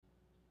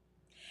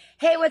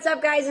Hey, what's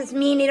up, guys? It's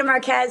me, Nita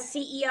Marquez,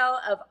 CEO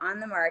of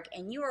OnTheMarq,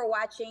 and you are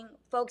watching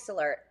Folks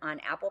Alert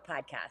on Apple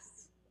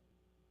Podcasts.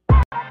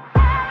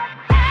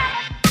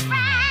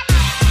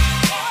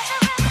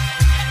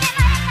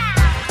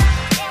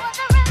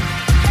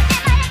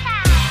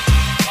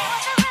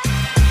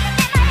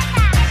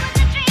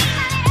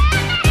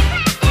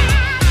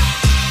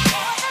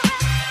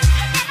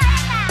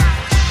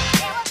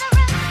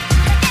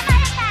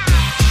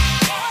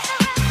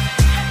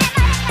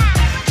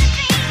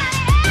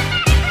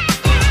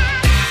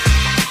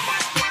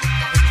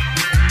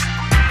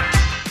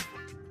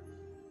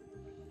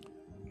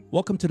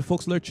 Welcome to the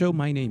Folks Alert Show.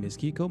 My name is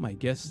Kiko. My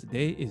guest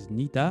today is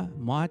Nita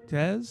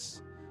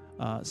Marquez,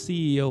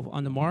 CEO of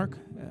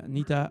OnTheMarq.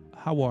 Nita,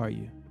 how are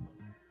you?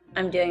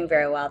 I'm doing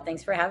very well.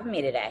 Thanks for having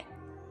me today.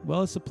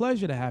 Well, it's a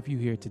pleasure to have you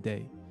here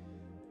today.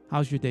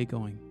 How's your day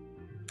going?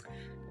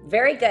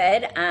 Very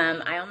good.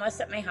 I almost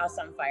set my house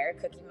on fire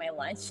cooking my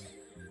lunch.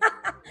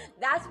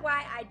 That's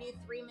why I do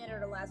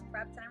 3-minute or less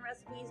prep time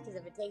recipes, because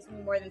if it takes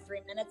me more than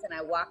 3 minutes and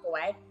I walk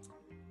away,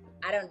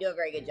 I don't do a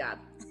very good job.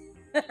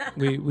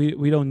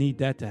 we don't need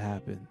that to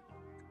happen.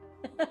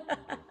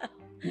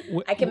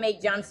 I can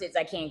make jumpsuits.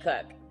 I can't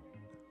cook.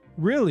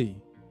 Really?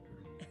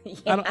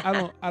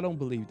 Yeah. I don't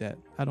believe that.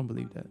 I don't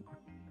believe that.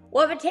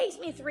 Well, if it takes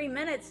me 3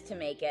 minutes to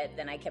make it,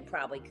 then I can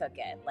probably cook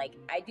it. Like,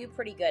 I do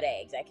pretty good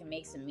eggs. I can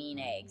make some mean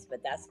eggs,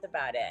 but that's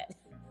about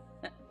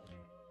it.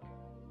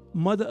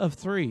 Mother of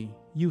three,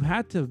 you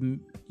had to,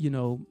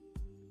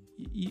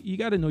 you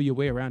got to know your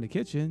way around the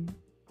kitchen.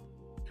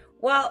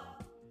 Well,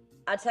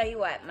 I'll tell you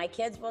what, my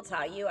kids will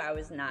tell you I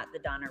was not the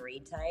Donna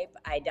Reed type.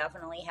 I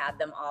definitely had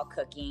them all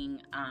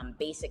cooking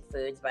basic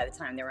foods by the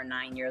time they were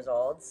 9 years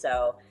old.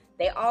 So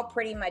they all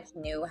pretty much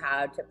knew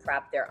how to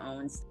prep their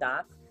own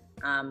stuff.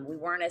 We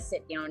weren't a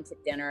sit down to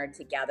dinner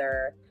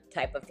together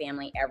type of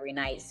family every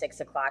night, 6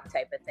 o'clock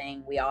type of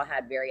thing. We all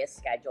had various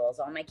schedules.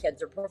 All my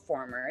kids are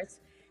performers,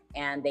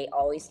 and they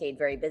always stayed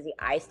very busy.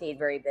 I stayed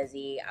very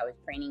busy. I was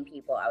training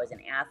people. I was an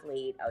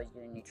athlete. I was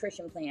doing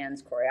nutrition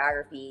plans,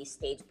 choreography,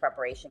 stage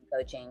preparation,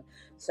 coaching.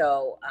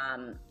 So,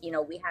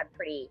 we had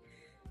pretty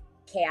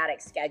chaotic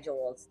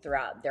schedules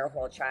throughout their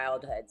whole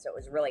childhood. So it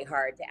was really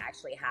hard to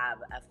actually have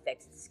a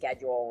fixed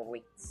schedule where we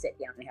could sit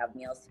down and have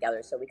meals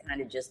together. So we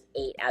kind of just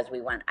ate as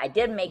we went. I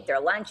did make their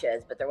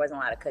lunches, but there wasn't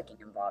a lot of cooking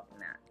involved in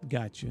that.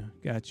 Gotcha.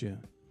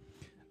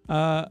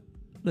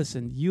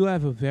 Listen, you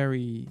have a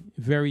very,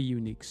 very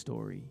unique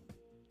story.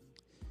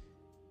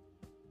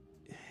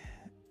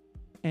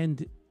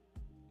 And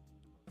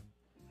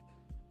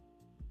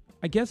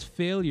I guess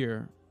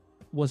failure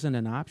wasn't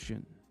an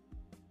option,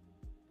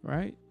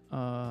 right?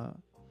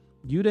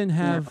 You didn't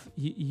have,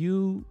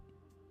 you're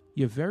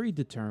very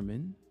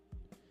determined.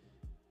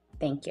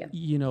 Thank you.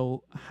 You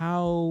know,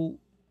 how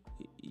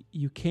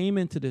you came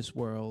into this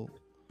world,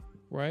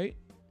 right?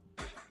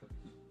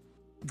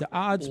 The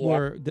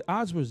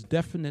odds was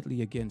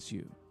definitely against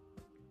you,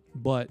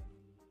 but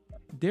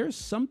there's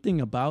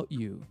something about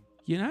you.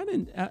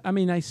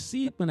 I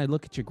see it when I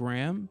look at your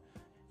gram.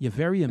 You're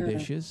very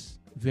ambitious,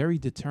 very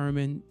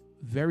determined,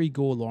 very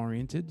goal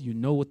oriented. You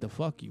know what the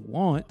fuck you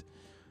want.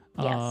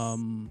 Yes.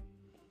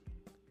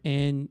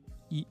 And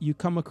you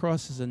come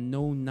across as a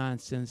no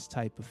nonsense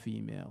type of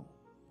female.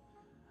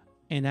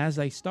 And as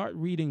I start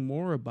reading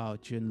more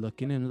about you and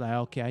looking, and like,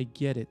 okay, I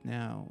get it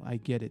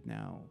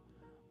now.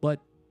 But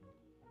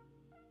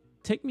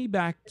take me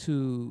back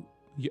to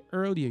your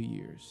earlier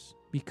years,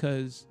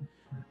 because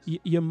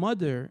your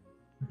mother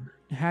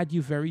had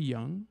you very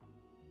young.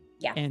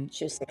 Yeah, and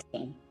she was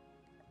 16.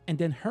 And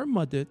then her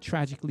mother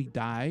tragically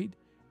died,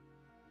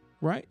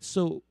 right?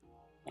 So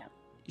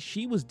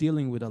she was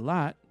dealing with a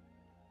lot.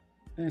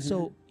 Mm-hmm.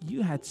 So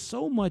you had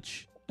so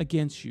much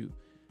against you.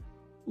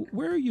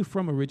 Where are you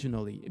from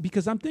originally?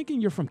 Because I'm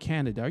thinking you're from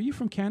Canada. Are you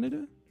from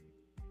Canada?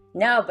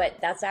 No, but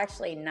that's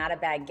actually not a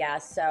bad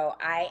guess. So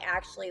I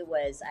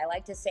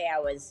like to say I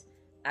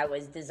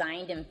was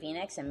designed in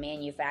Phoenix and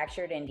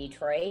manufactured in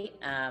Detroit.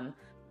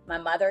 My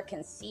mother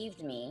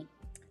conceived me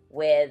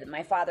with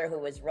my father, who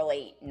was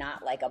really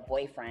not like a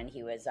boyfriend.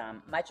 He was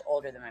much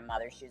older than my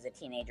mother. She was a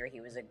teenager.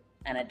 He was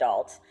an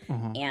adult.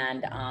 Mm-hmm.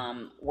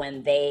 And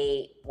when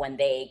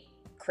they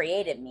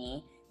created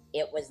me,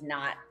 it was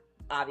not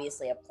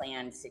obviously a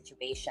planned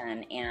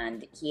situation,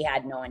 and he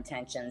had no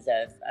intentions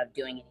of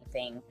doing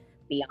anything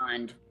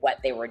beyond what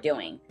they were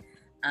doing.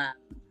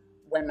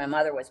 When my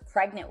mother was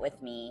pregnant with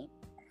me,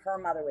 her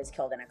mother was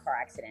killed in a car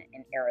accident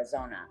in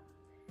Arizona.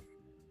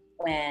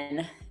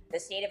 When the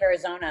state of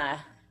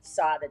Arizona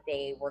saw that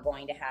they were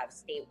going to have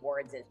state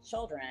wards as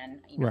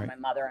children, right. My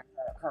mother and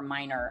her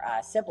minor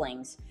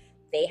siblings,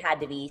 they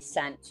had to be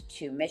sent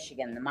to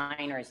Michigan. The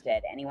minors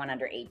did. Anyone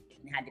under 18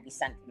 had to be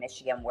sent to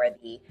Michigan, where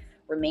the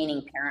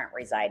remaining parent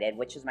resided,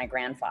 which is my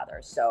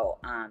grandfather. So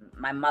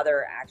my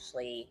mother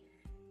actually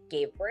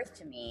gave birth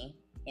to me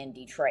in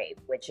Detroit,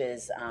 which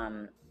is,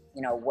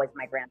 was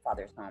my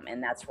grandfather's home.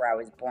 And that's where I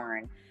was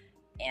born.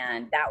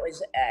 And that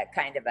was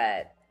kind of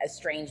a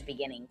strange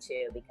beginning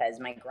too, because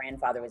my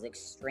grandfather was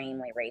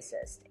extremely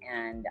racist.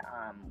 And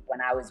when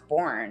I was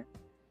born,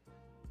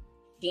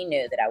 she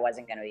knew that I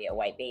wasn't going to be a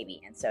white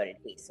baby, and so did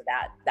he. So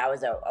that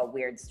was a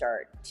weird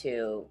start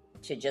to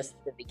just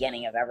the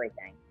beginning of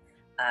everything.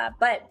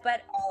 But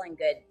all in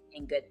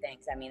good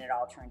things. I mean, it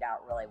all turned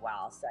out really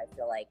well. So I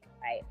feel like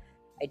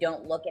I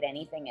don't look at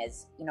anything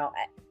as,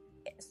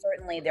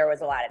 certainly there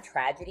was a lot of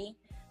tragedy,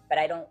 but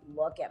I don't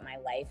look at my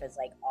life as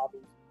like all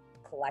these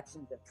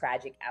collections of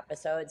tragic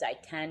episodes. I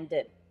tend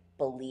to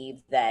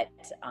believe that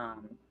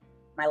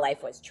my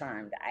life was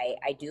charmed.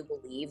 I do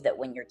believe that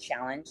when you're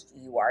challenged,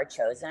 you are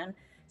chosen.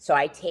 So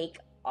I take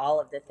all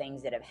of the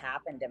things that have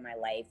happened in my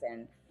life,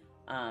 and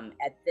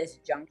at this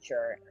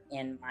juncture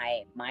in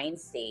my mind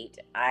state,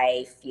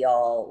 I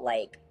feel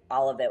like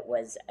all of it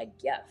was a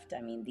gift.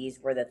 I mean, these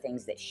were the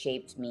things that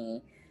shaped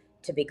me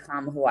to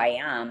become who I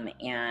am,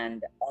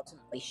 and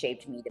ultimately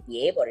shaped me to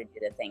be able to do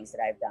the things that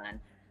I've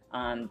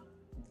done.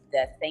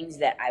 The things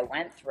that I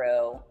went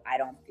through, I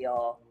don't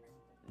feel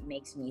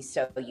makes me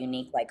so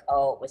unique, like,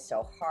 oh, it was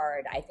so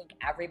hard. I think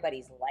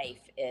everybody's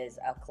life is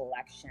a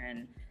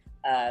collection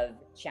of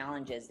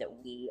challenges that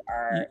we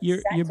are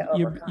set to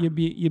overcome.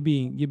 You're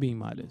being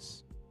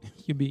modest.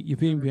 You're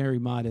being very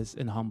modest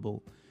and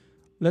humble.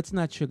 Let's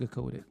not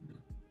sugarcoat it.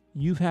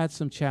 You've had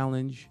some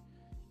challenge,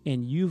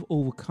 and you've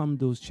overcome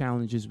those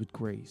challenges with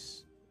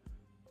grace.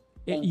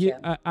 Thank you.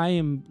 I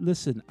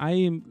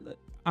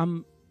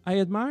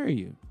admire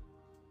you.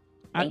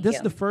 This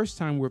is the first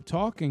time we're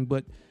talking,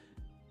 but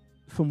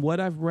from what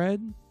I've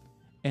read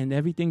and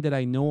everything that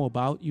I know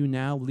about you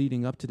now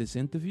leading up to this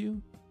interview,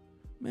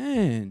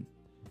 man,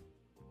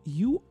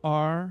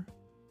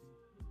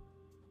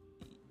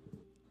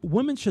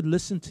 women should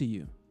listen to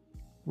you,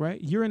 right?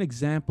 You're an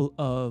example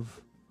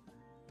of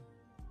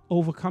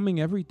overcoming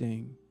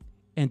everything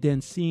and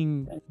then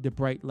seeing the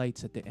bright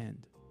lights at the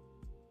end.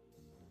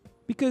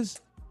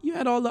 Because you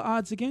had all the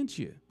odds against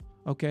you,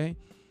 okay?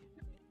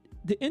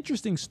 The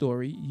interesting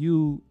story,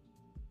 you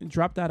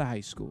dropped out of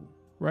high school,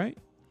 right?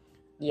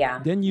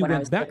 Yeah. Then you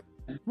went back.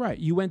 Right.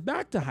 You went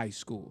back to high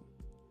school.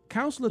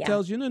 Counselor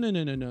tells you,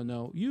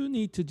 no. You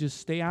need to just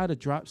stay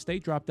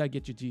dropped out,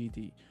 get your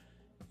GED.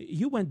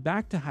 You went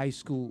back to high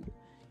school.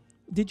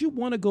 Did you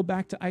want to go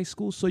back to high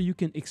school so you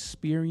can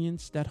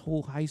experience that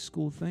whole high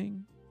school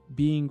thing?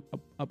 Being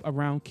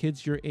around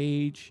kids your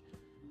age?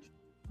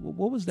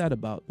 What was that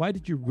about? Why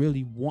did you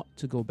really want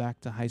to go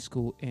back to high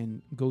school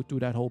and go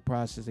through that whole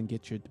process and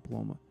get your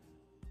diploma?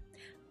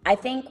 I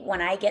think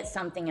when I get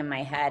something in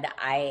my head,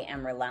 I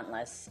am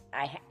relentless.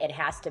 It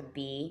has to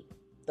be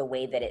the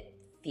way that it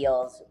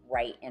feels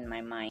right in my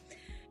mind.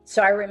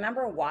 So I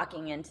remember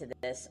walking into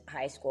this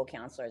high school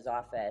counselor's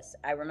office.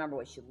 I remember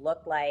what she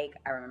looked like.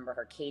 I remember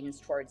her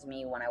cadence towards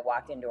me when I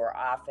walked into her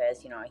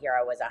office. Here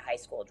I was, a high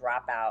school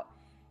dropout,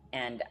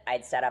 and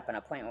I'd set up an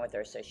appointment with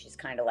her. So she's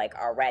kind of like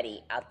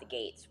already out the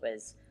gates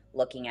was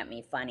looking at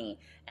me funny.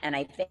 And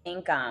I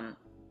think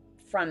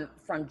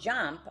from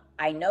jump,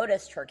 I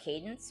noticed her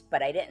cadence,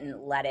 but I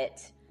didn't let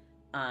it.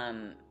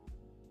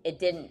 It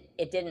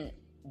didn't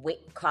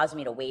cause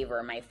me to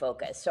waver my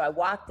focus. So I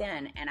walked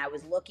in and I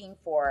was looking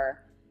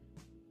for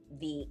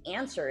the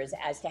answers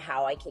as to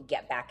how I could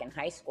get back in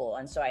high school.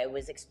 And so I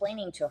was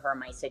explaining to her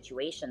my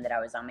situation, that I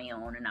was on my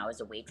own and I was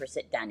a waitress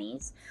at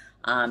Denny's,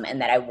 and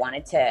that I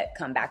wanted to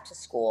come back to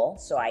school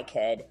so I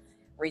could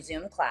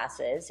resume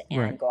classes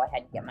and go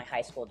ahead and get my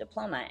high school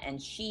diploma.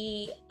 And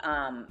she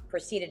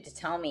proceeded to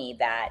tell me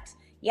that,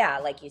 yeah,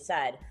 like you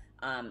said,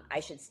 I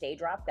should stay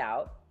dropped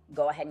out,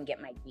 go ahead and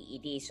get my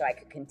GED so I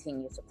could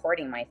continue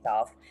supporting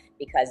myself,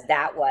 because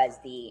that was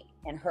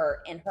in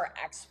her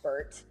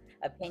expert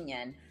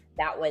opinion,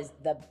 that was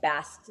the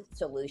best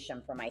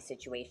solution for my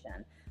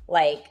situation.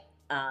 Like,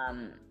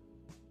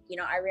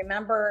 I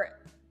remember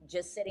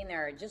just sitting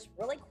there just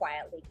really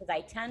quietly, because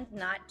I tend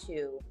not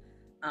to,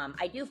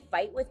 I do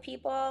fight with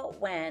people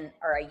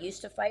I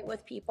used to fight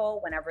with people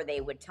whenever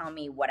they would tell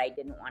me what I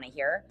didn't want to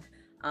hear.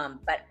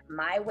 But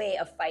my way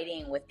of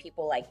fighting with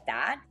people like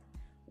that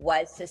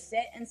was to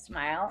sit and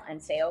smile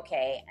and say,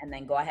 okay, and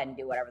then go ahead and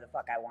do whatever the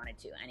fuck I wanted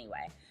to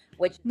anyway.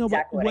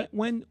 But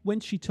when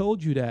she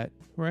told you that,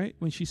 right?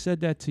 When she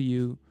said that to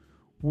you,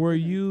 were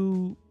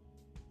you?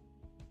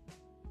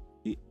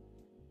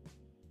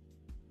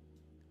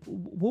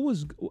 What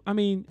was? I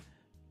mean,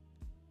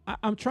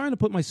 I'm trying to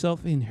put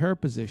myself in her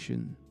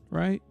position,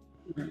 right?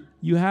 Mm-hmm.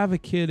 You have a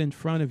kid in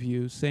front of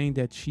you saying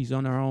that she's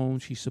on her own,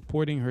 she's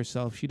supporting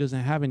herself, she doesn't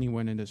have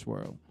anyone in this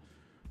world,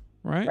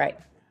 right? Right.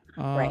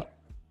 Right.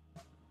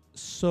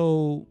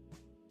 So,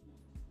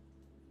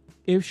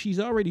 if she's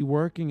already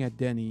working at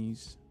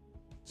Denny's,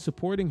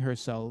 supporting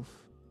herself,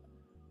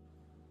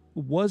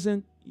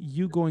 wasn't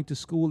you going to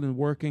school and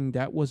working,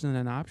 that wasn't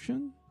an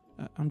option?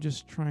 I'm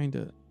just trying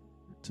to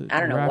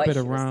wrap it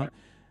around.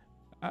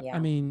 I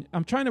mean,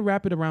 I'm trying to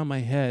wrap it around my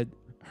head,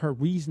 her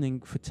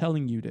reasoning for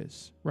telling you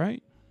this,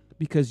 right?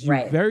 Because you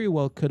very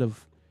well could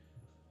have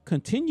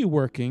continued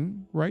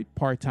working, right,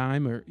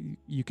 part-time, or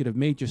you could have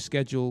made your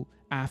schedule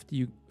after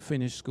you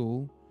finish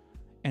school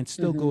and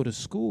still go to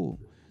school.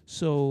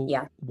 So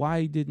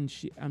why didn't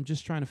she? I'm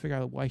just trying to figure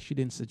out why she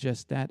didn't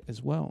suggest that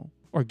as well,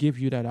 or give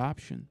you that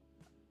option.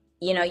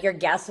 Your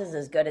guess is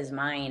as good as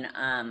mine.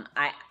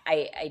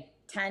 I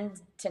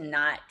tend to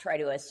not try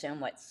to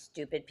assume what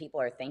stupid people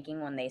are thinking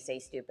when they say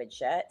stupid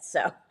shit.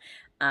 So,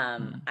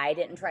 Mm. I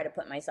didn't try to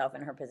put myself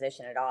in her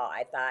position at all.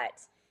 I thought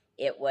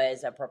it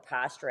was a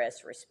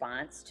preposterous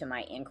response to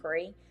my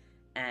inquiry,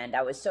 and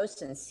I was so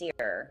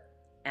sincere.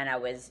 And I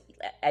was,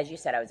 as you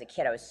said, I was a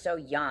kid. I was so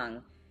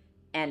young,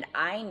 and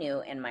I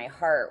knew in my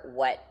heart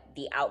what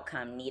the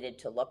outcome needed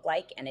to look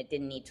like, and it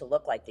didn't need to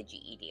look like the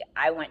GED.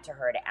 I went to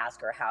her to ask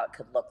her how it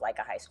could look like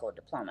a high school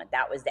diploma.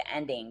 That was the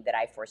ending that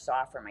I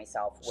foresaw for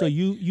myself So with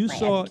you my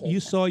saw education.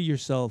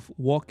 yourself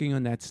walking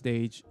on that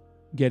stage,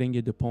 getting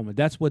your diploma.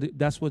 That's what in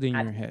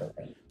your head.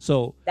 Absolutely.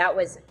 So That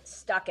was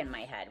stuck in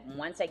my head.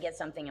 Once I get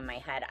something in my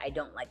head, I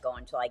don't let go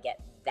until I get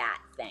that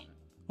thing.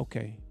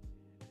 okay,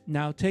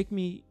 now take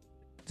me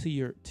to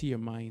your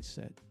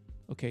mindset.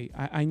 Okay,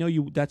 I know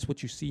you. That's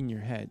what you see in your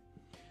head,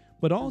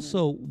 but Hmm.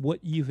 also what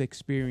you've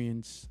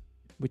experienced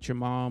with your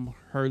mom,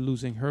 her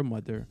losing her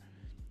mother.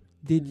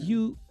 Did Hmm.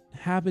 you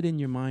have it in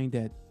your mind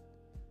that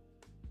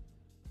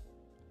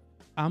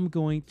I'm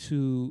going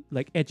to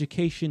like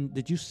education?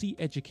 Did you see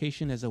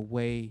education as a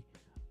way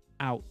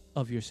out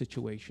of your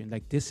situation?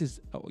 Like this is,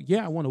 oh,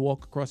 yeah, I want to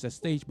walk across that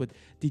stage, but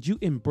did you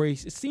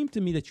embrace? It seemed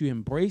to me that you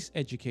embrace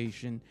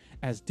education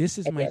as this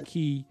is I my did.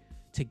 key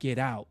to get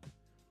out.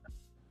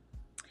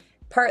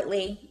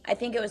 Partly, I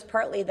think it was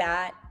partly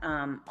that.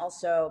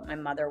 Also, my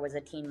mother was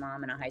a teen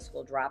mom and a high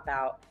school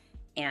dropout,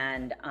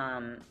 and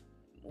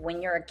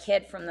when you're a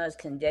kid from those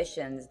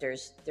conditions,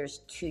 there's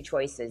two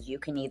choices. You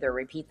can either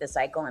repeat the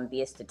cycle and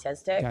be a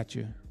statistic, Got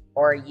you.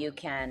 or you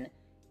can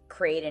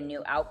create a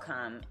new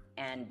outcome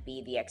and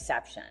be the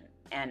exception.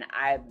 And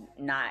I'm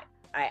not.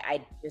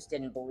 I just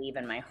didn't believe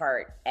in my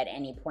heart at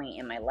any point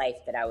in my life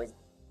that I was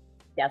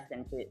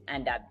destined to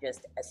end up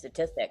just a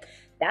statistic.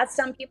 That's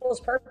some people's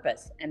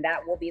purpose, and that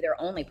will be their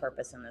only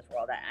purpose in this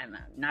world. I'm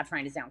not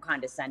trying to sound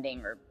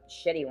condescending or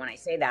shitty when I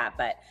say that,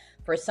 but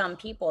for some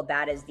people,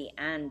 that is the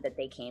end that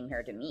they came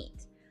here to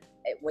meet.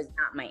 It was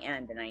not my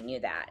end, and I knew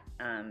that.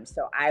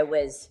 So I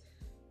was,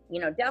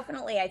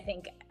 definitely, I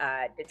think,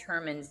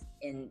 determined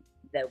in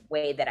the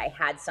way that I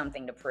had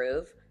something to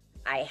prove.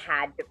 I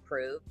had to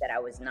prove that I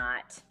was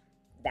not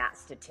that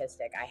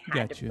statistic. I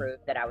had to Got you. prove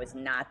that I was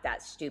not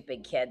that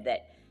stupid kid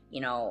that,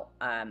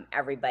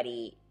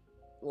 everybody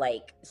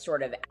like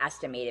sort of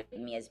estimated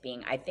me as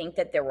being. I think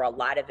that there were a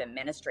lot of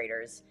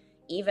administrators,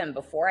 even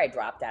before I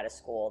dropped out of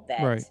school,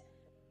 that Right.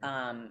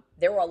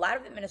 there were a lot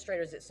of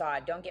administrators that saw.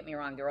 Don't get me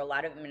wrong. There were a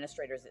lot of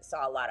administrators that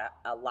saw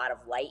a lot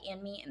of light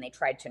in me, and they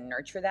tried to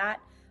nurture that.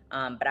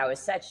 But I was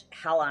such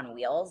hell on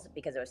wheels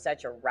because I was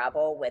such a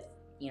rebel with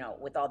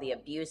all the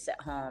abuse at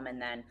home,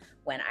 and then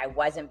when I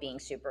wasn't being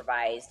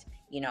supervised,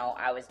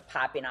 I was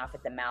popping off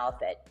at the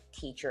mouth at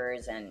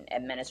teachers and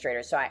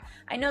administrators. So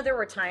I know there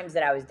were times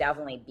that I was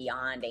definitely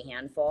beyond a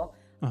handful,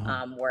 Uh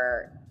huh.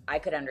 where I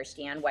could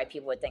understand why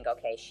people would think,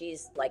 okay,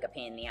 she's like a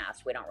pain in the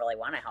ass. We don't really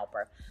want to help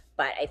her.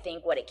 But I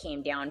think what it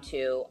came down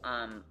to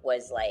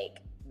was like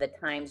the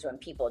times when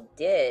people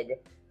did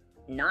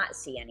not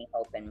see any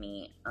hope in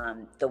me,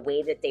 the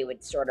way that they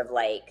would sort of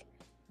like,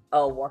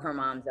 oh, well, her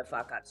mom's a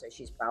fuck up, so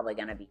she's probably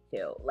going to be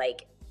too.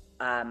 Like,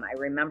 I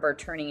remember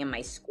turning in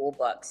my school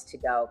books to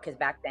go, because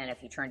back then,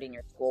 if you turned in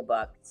your school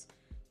books,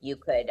 you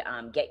could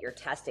get your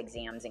test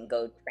exams and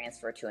go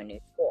transfer to a new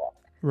school.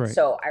 Right.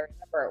 So I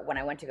remember when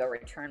I went to go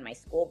return my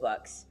school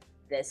books,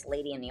 this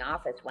lady in the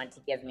office went to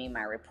give me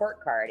my report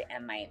card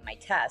and my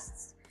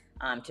tests,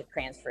 to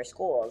transfer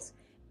schools.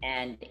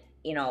 And,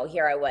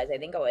 here I was, I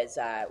think I was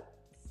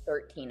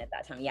 13 at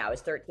that time. Yeah, I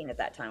was 13 at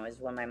that time, was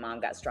when my mom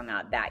got strung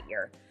out that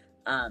year.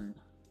 um,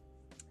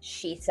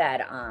 she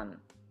said,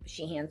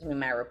 she hands me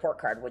my report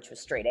card, which was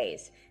straight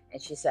A's.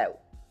 And she said,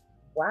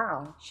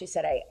 wow. She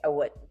said,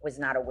 was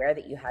not aware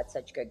that you had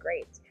such good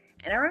grades.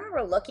 And I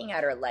remember looking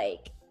at her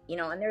like,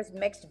 and there's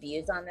mixed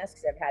views on this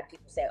because I've had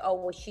people say, oh,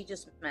 well, she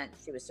just meant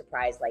she was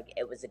surprised, like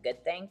it was a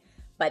good thing.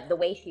 But the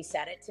way she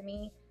said it to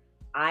me,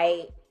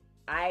 I,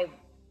 I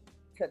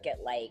took it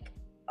like,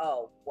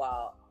 oh,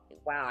 well,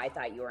 wow, I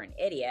thought you were an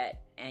idiot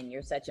and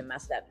you're such a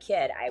messed up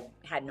kid. I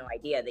had no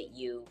idea that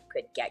you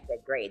could get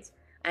good grades.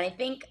 And I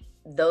think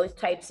those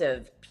types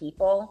of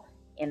people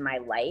in my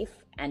life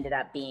ended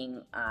up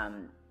being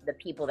the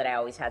people that I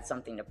always had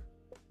something to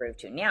prove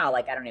to. Now,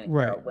 like, I don't even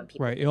care Right. when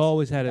people Right. It think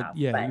always stupid had a stuff.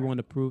 yeah. But You want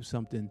to prove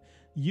something.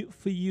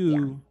 For yeah.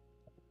 you,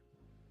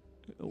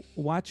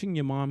 watching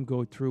your mom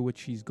go through what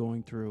she's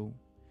going through,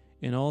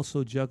 and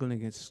also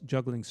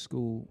juggling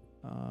school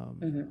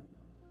Hmm.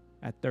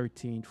 at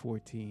 13,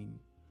 14.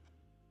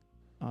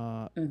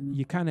 Hmm.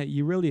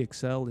 You really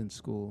excelled in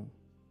school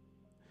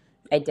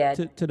I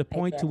did. to the I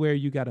point to did. where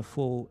you got a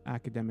full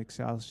academic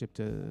scholarship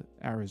to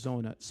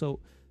Arizona. So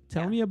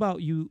tell Yeah. me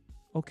about you.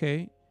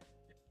 Okay,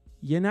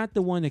 you're not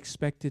the one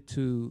expected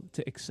to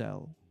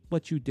excel,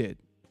 but you did.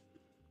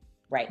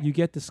 Right. You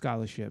get the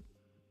scholarship.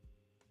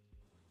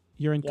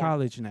 You're in Yeah.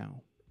 college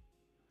now.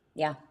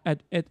 Yeah.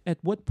 At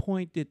what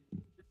point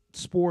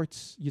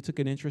sports, you took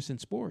an interest in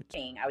sports.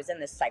 I was in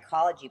this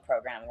psychology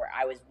program where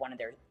I was one of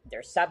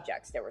their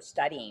subjects that were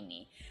studying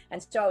me.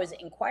 And so I was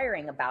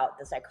inquiring about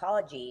the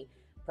psychology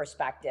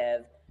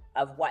perspective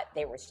of what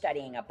they were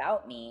studying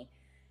about me.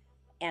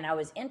 And I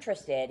was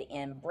interested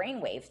in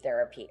brainwave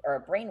therapy,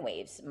 or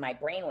brainwaves, my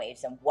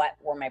brainwaves, and what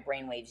were my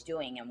brainwaves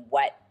doing, and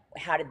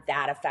how did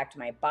that affect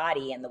my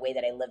body and the way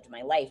that I lived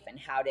my life, and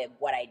how did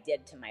what I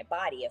did to my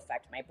body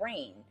affect my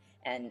brain?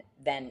 And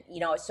then,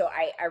 so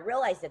I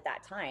realized at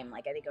that time,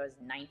 like I think I was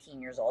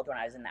 19 years old when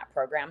I was in that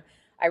program,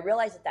 I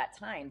realized at that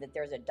time that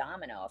there's a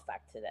domino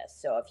effect to this.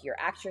 So if you're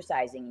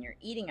exercising and you're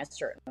eating a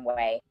certain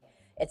way,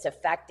 it's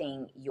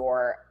affecting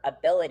your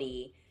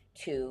ability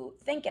to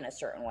think in a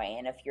certain way.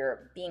 And if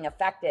you're being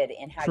affected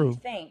in how you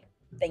think,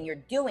 then you're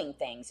doing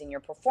things and you're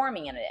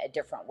performing in a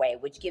different way,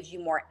 which gives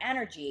you more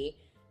energy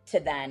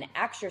to then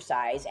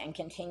exercise and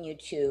continue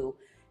to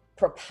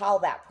propel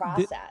that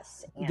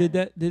process. Did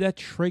that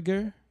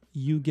trigger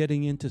you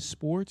getting into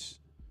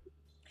sports?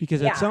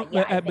 Because at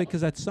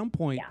some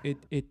point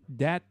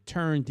that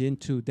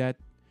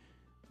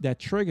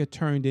trigger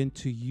turned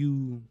into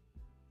you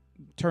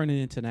turning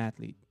into an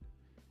athlete.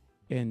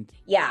 And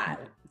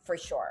for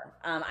sure.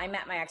 I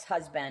met my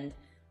ex-husband.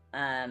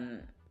 I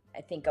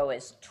think I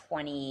was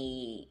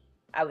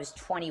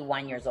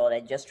 21 years old. I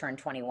just turned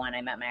 21.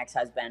 I met my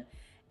ex-husband,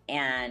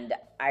 and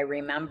I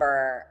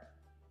remember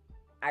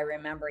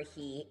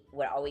he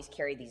would always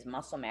carry these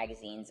muscle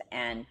magazines,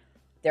 and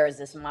there was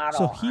this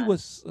model.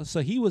 So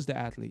he was the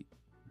athlete.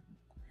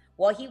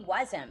 Well, he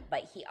wasn't,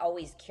 but he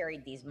always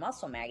carried these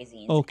muscle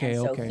magazines. Okay.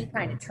 So he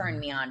kind of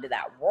turned me on to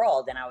that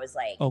world, and I was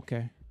like,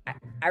 okay.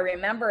 I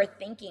remember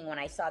thinking when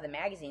I saw the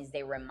magazines,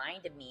 they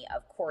reminded me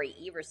of Corey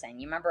Everson.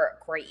 You remember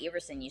Corey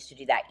Everson used to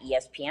do that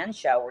ESPN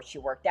show where she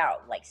worked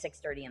out like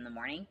 6:30 in the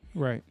morning?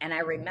 Right. And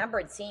I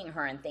remembered seeing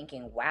her and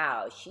thinking,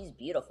 wow, she's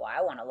beautiful.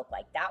 I want to look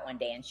like that one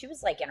day. And she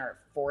was like in her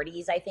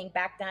 40s, I think,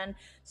 back then.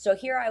 So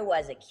here I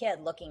was, a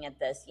kid, looking at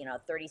this,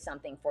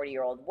 30-something,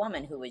 40-year-old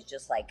woman who was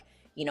just like,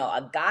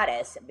 a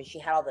goddess, but she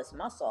had all this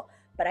muscle.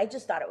 But I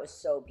just thought it was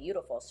so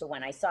beautiful. So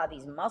when I saw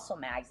these muscle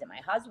mags that my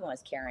husband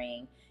was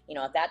carrying,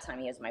 at that time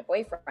he was my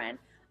boyfriend,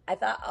 I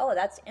thought, oh,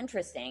 that's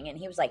interesting. And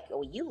he was like,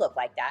 oh, you look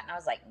like that. And I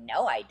was like,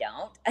 no, I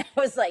don't. I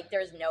was like,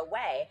 there's no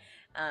way.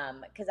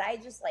 Because I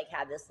just like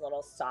had this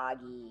little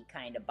soggy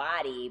kind of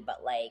body,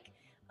 but like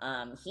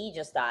he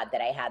just thought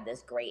that I had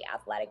this great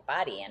athletic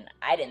body, and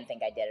I didn't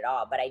think I did at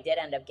all. But I did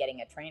end up getting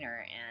a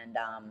trainer, and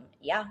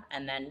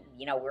and then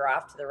we're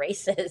off to the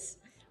races.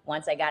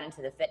 Once I got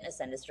into the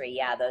fitness industry,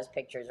 those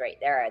pictures right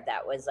there,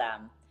 that was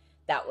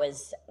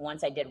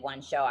once I did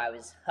one show, I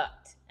was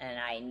hooked, and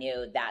I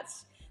knew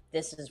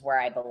this is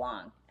where I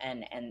belong.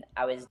 And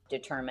I was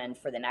determined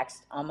for the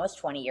next almost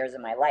 20 years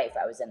of my life,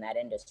 I was in that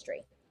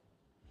industry.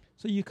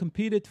 So you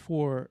competed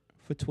for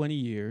 20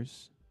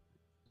 years,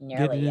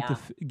 nearly,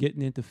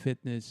 getting into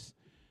fitness.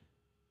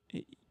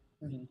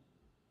 Mm-hmm.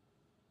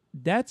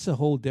 That's a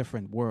whole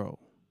different world.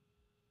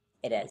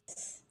 It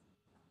is.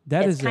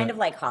 It's kind of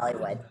like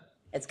Hollywood.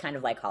 It's kind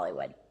of like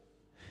Hollywood.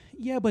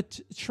 Yeah, but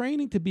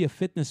training to be a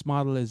fitness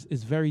model is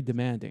very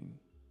demanding,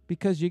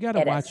 because you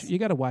gotta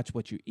watch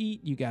what you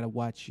eat. You gotta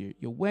watch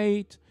your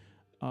weight.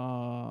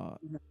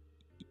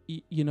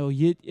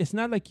 It's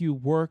not like you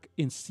work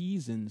in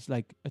seasons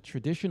like a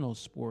traditional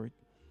sport.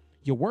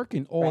 You're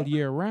working all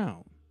year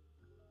round.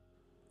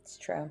 It's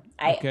true.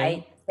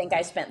 I think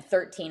I spent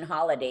 13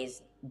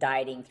 holidays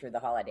dieting through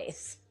the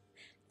holidays.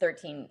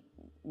 13,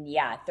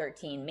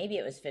 maybe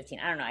it was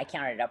 15. I don't know. I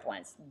counted it up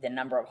once, the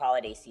number of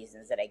holiday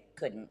seasons that I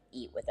couldn't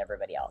eat with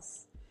everybody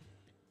else.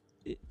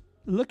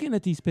 Looking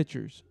at these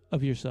pictures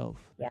of yourself.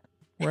 Yeah.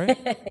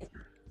 Right?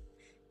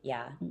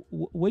 Yeah.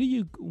 What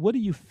do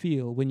you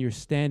feel when you're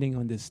standing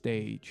on this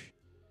stage,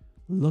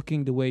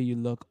 looking the way you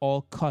look,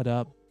 all cut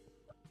up,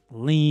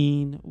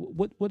 lean?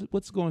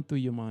 What's going through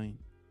your mind?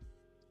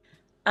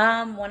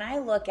 When I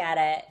look at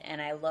it and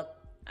I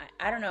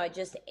don't know,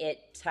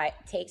 it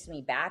takes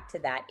me back to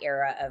that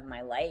era of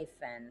my life.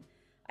 And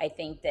I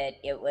think that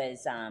it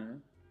was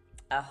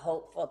a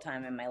hopeful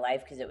time in my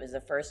life, because it was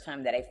the first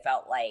time that I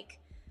felt like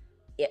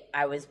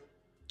I was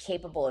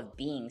capable of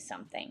being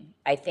something.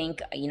 I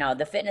think,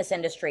 the fitness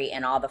industry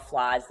and all the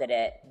flaws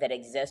that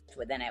exist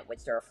within it,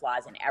 which there are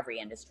flaws in every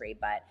industry,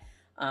 but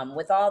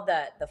with all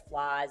the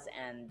flaws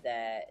and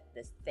the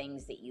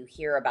things that you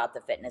hear about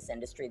the fitness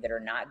industry that are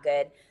not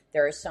good,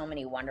 there are so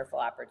many wonderful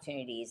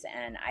opportunities.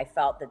 And I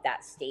felt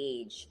that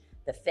stage,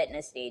 the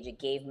fitness stage, it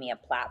gave me a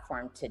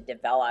platform to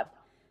develop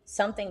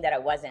something that I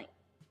wasn't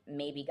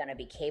maybe going to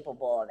be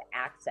capable of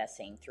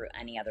accessing through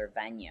any other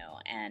venue.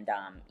 And,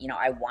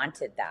 I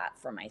wanted that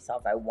for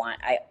myself.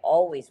 I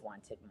always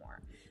wanted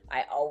more.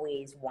 I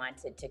always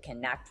wanted to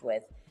connect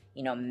with,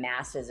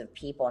 masses of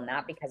people,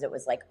 not because it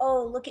was like,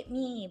 oh, look at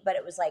me, but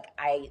it was like,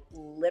 I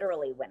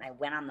literally, when I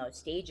went on those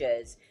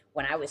stages,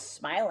 when I was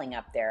smiling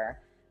up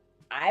there,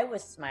 I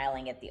was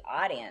smiling at the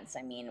audience.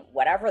 I mean,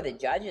 whatever the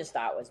judges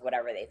thought was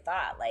whatever they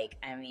thought. Like,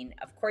 I mean,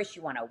 of course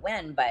you want to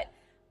win, but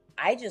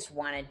I just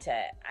wanted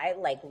to, I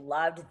like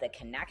loved the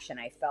connection.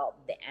 I felt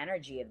the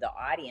energy of the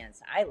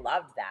audience. I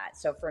loved that.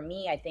 So for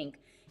me, I think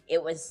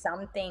it was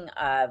something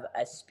of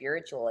a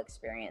spiritual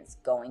experience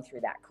going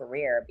through that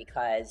career,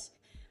 because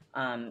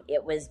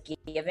it was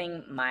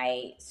giving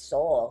my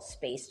soul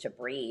space to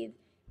breathe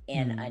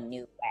in a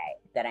new way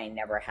that I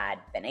never had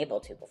been able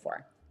to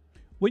before.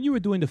 When you were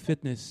doing the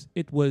fitness,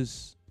 it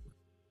was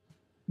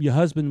your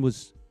husband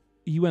was,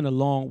 he went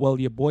along, well,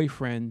 your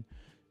boyfriend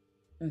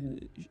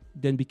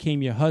then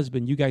became your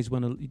husband. You guys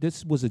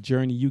this was a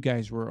journey you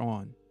guys were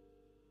on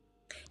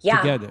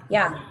together.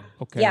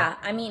 Okay. Yeah.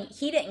 I mean,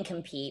 he didn't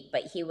compete,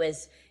 but he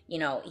was,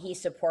 he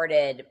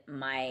supported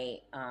my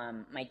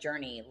my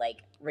journey like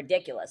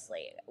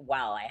ridiculously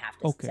well, I have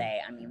to say.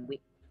 I mean,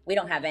 we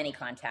don't have any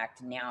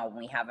contact now.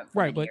 We haven't for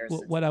Right, many but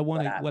years. what I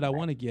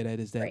want to get at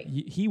is that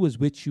he was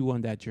with you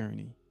on that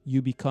journey.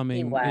 You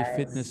becoming a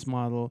fitness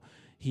model.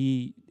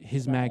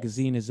 His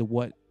magazine is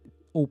what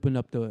opened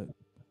up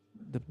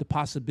the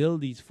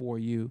possibilities for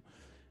you.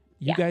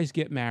 You guys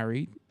get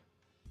married.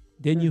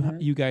 Then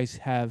you guys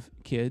have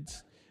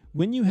kids.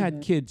 When you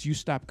had kids, you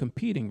stopped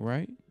competing,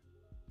 right?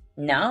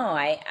 No,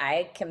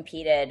 I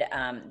competed.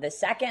 The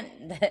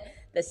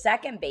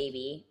second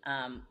baby,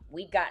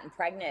 we'd gotten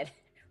pregnant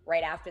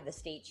right after the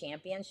state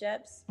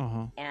championships,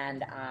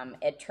 and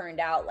it turned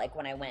out like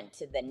when I went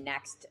to the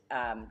next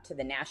to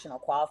the national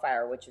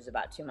qualifier, which was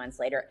about 2 months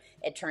later,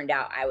 it turned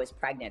out I was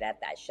pregnant at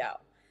that show.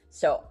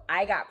 So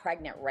I got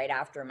pregnant right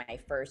after my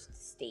first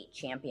state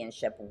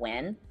championship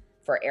win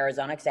for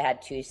Arizona, because I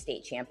had 2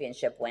 state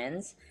championship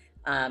wins.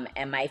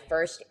 And my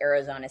first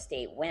Arizona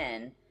State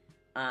win,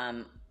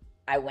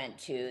 I went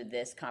to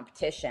this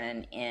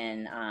competition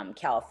in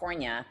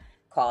California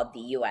called the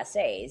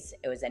USA's.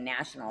 It was a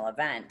national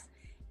event.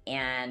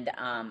 And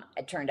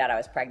it turned out I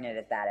was pregnant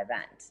at that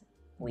event.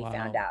 We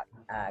found out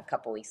a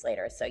couple weeks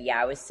later. So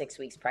yeah, I was 6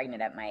 weeks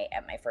pregnant at my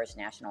first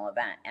national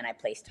event, and I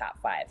placed top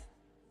 5.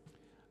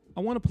 I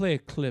want to play a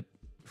clip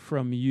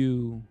from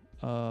you,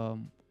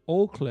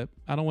 old clip.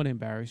 I don't want to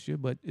embarrass you,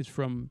 but it's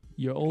from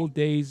your old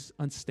days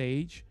on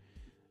stage,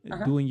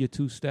 doing your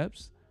 2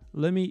 steps.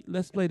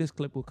 Let's play this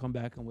clip. We'll come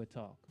back and we'll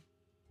talk.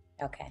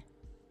 Okay.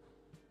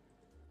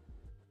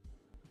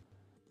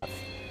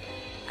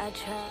 I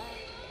try.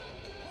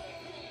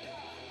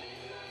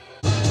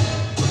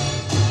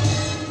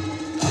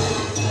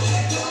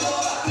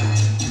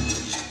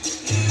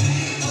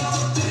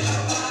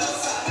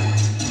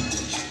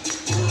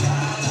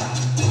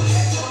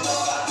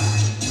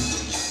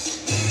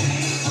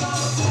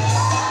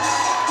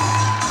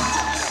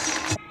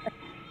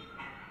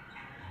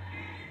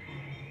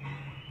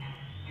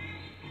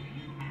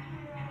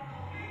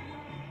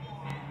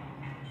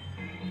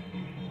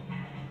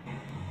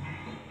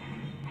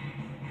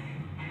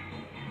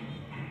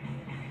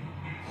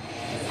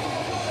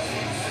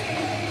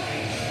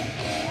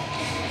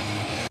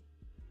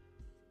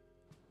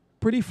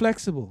 Pretty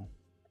flexible.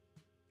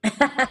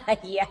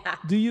 Yeah.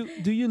 Do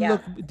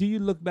you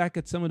look back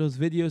at some of those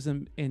videos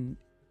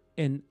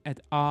and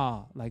at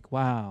like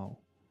wow?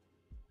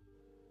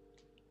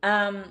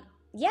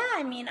 Yeah,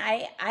 I mean,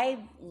 I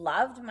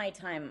loved my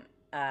time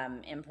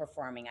in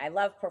performing. I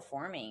love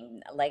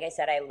performing. Like I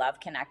said, I love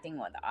connecting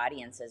with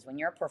audiences. When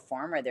you're a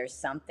performer, there's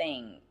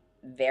something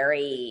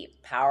very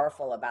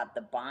powerful about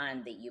the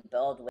bond that you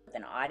build with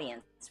an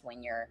audience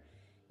when you're,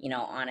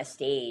 on a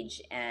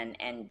stage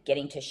and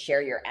getting to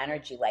share your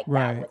energy like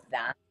that with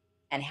them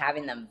and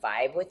having them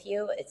vibe with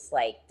you. It's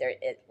like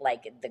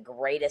like the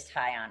greatest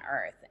high on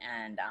earth.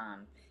 And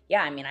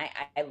yeah, I mean,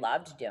 I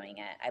loved doing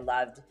it. I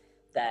loved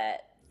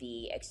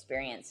the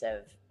experience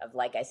of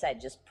like I said,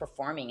 just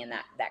performing, and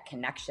that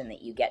connection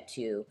that you get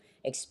to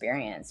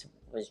experience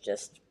was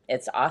just,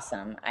 it's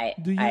awesome.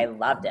 I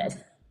loved it.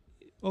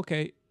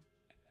 Okay.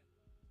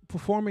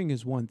 Performing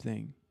is one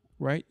thing,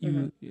 right?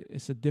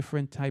 It's a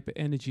different type of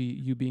energy,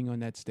 you being on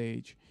that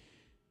stage.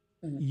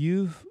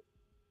 You've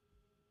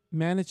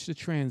managed to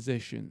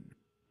transition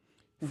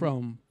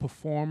from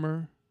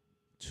performer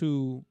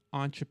to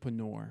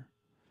entrepreneur.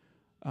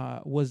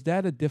 Was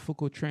that a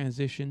difficult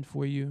transition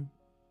for you?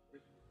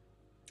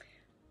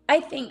 I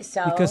think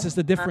so. Because it's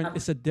a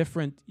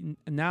different,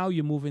 now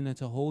you're moving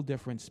into a whole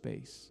different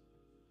space.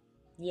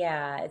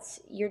 Yeah,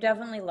 you're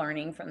definitely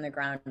learning from the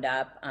ground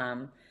up.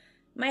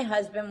 My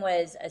husband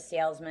was a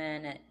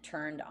salesman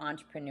turned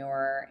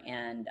entrepreneur,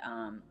 and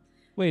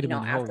wait a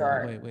minute, hold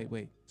on.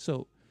 Wait.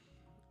 So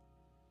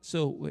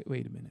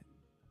wait a minute.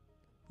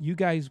 You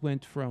guys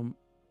went from,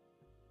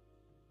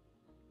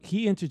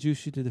 he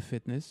introduced you to the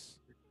fitness,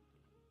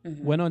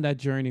 went on that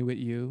journey with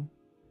you.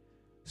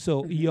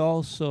 So he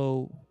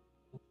also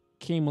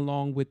came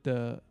along with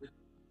the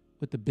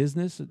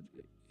business,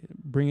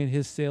 bringing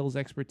his sales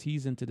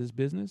expertise into this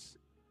business.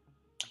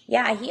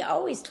 Yeah, he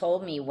always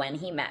told me when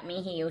he met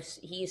me, he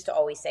used to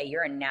always say,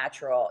 you're a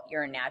natural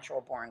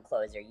born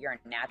closer. You're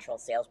a natural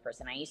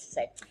salesperson. I used to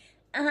say,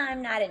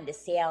 I'm not into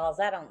sales.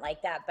 I don't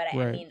like that. But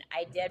I mean,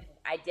 I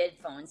did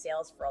phone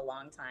sales for a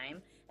long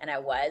time. and I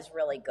was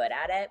really good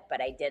at it,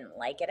 but I didn't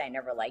like it. I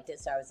never liked it.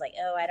 So I was like,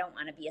 oh, I don't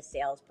want to be a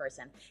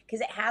salesperson,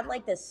 because it had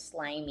like this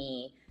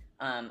slimy,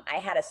 I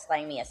had a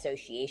slimy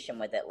association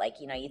with it. Like,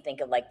 you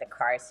think of like the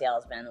car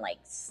salesman, like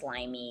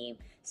slimy,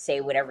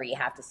 say whatever you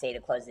have to say to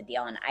close the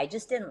deal. And I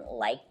just didn't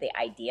like the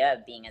idea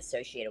of being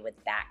associated with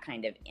that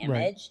kind of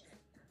image.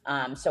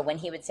 Right. So when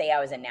he would say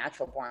I was a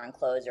natural born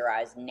closer,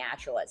 I was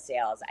natural at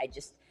sales,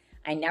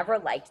 I never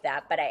liked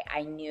that, but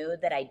I knew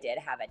that I did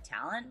have a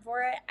talent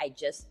for it. I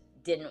just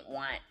didn't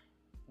want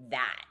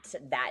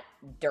that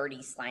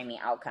dirty, slimy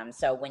outcome.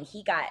 So when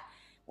he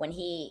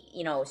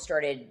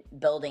started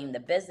building the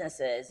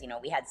businesses,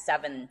 we had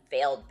 7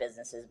 failed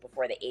businesses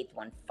before the 8th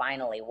one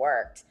finally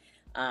worked.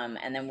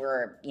 And then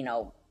we're,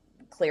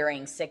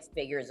 clearing 6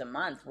 figures a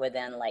month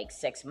within like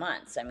 6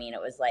 months. I mean,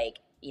 it was like,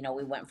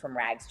 we went from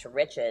rags to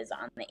riches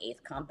on the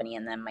 8th company,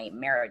 and then my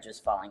marriage was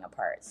falling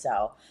apart.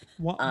 So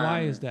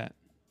why is that?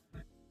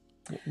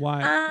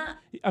 Why?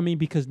 I mean,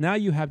 because now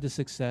you have the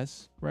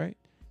success, right?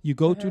 You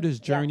go through this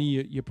journey,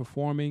 you're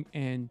performing,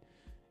 and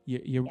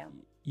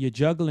you're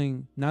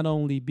juggling not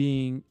only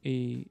being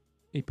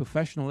a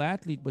professional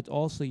athlete, but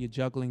also you're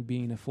juggling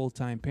being a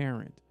full-time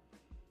parent.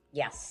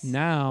 Yes.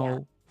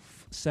 Now,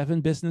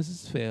 7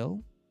 businesses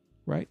fail,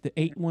 right? The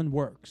 8th one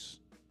works.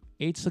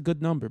 8's a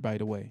good number, by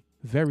the way.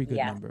 Very good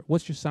number.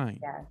 What's your sign?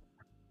 Yeah.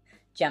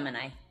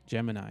 Gemini.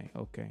 Gemini.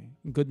 Okay.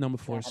 Good number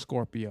for a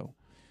Scorpio.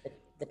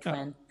 The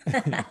twin.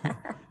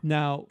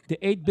 Now, the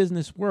 8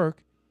 business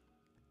work,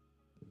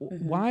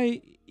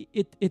 why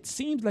it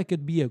seems like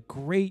it'd be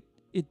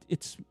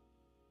it's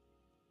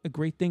a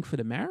great thing for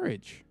the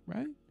marriage,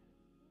 right?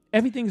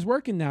 Everything's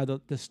working now.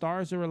 The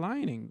stars are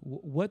aligning.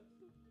 What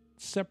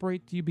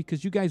separates you?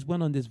 Because you guys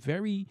went on this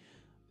very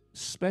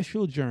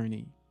special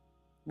journey.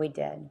 We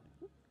did.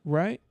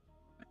 Right?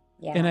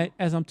 Yeah. And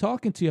as I'm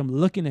talking to you, I'm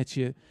looking at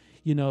you,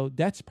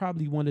 that's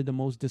probably one of the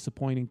most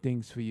disappointing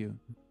things for you.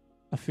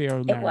 A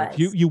fair marriage.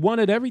 You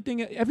wanted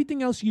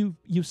everything else you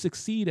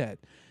succeed at.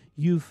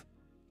 You've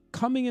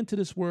coming into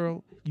this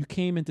world, you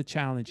came into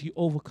challenge, you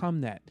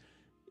overcome that.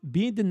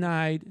 Being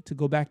denied to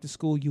go back to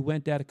school, you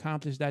went that,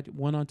 accomplished that,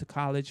 went on to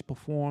college,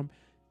 performed,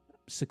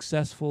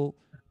 successful,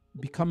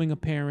 becoming a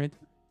parent.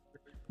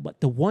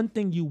 But the one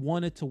thing you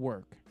wanted to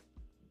work.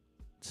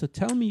 So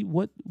tell me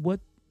what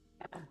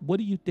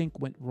do you think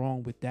went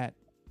wrong with that,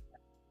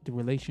 the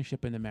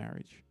relationship and the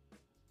marriage?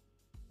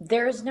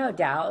 There's no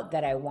doubt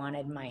that I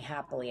wanted my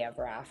happily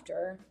ever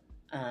after.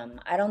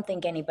 I don't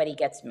think anybody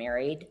gets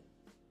married,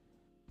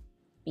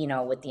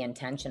 with the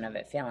intention of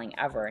it failing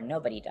ever.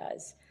 Nobody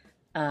does.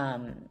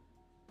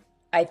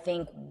 I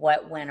think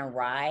what went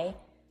awry,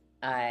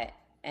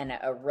 and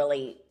a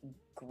really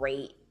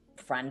great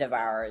friend of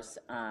ours,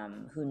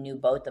 who knew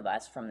both of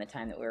us from the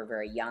time that we were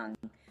very young,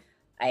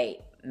 I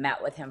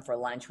met with him for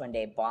lunch one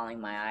day,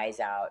 bawling my eyes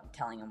out,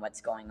 telling him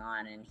what's going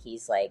on. And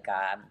he's like,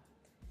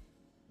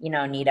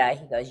 Nita,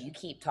 he goes, you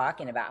keep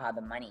talking about how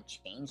the money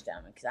changed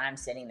him, because I'm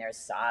sitting there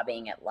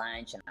sobbing at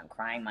lunch and I'm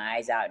crying my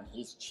eyes out, and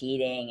he's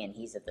cheating and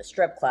he's at the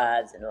strip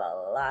clubs and blah,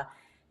 blah, blah.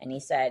 And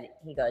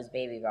he goes,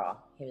 baby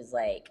girl, he was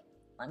like,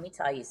 let me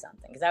tell you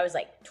something. Because I was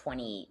like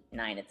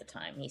 29 at the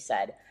time. He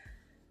said,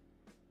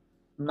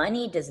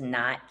 money does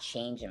not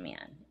change a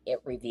man. It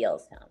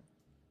reveals him.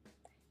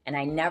 And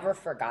I never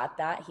forgot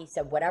that. He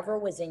said, whatever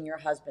was in your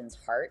husband's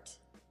heart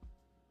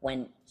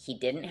when he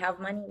didn't have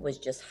money was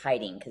just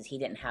hiding because he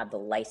didn't have the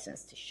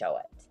license to show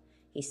it.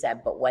 He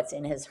said, but what's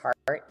in his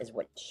heart is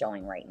what's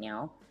showing right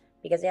now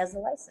because he has the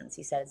license.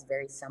 He said, it's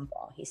very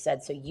simple. He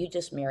said, so you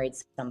just married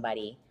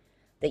somebody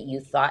that you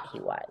thought he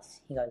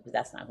was. He goes, but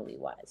that's not who he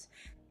was.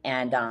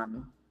 And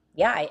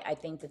I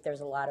think that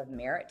there's a lot of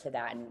merit to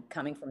that. And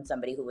coming from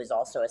somebody who was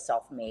also a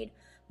self-made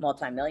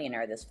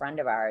multimillionaire, this friend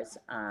of ours,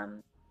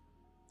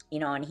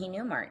 and he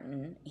knew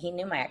Martin, he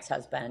knew my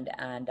ex-husband,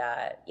 and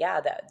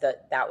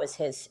that was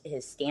his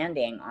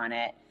standing on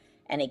it,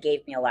 and it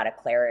gave me a lot of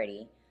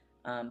clarity.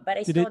 But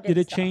I still did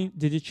it change?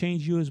 Did it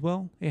change you as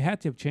well? It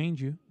had to have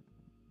changed you.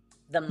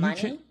 The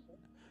money?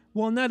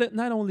 Well, not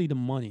only the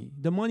money.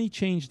 The money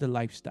changed the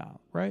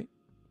lifestyle, right?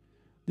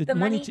 The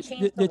money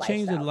changed the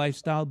changed the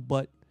lifestyle,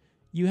 but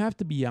you have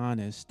to be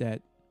honest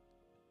that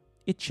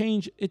it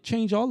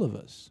changed all of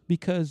us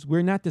because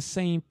we're not the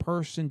same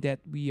person that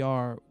we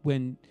are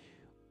when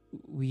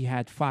we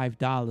had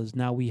 $5.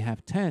 Now we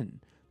have 10.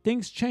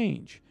 Things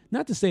change.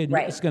 Not to say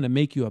it's going to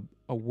make you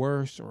a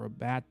worse or a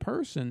bad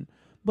person,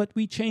 but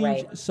we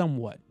change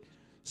somewhat.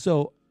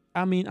 So,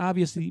 I mean,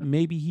 obviously,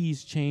 maybe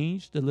he's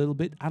changed a little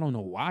bit. I don't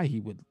know why he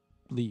would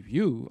leave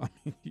you. I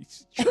mean,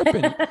 he's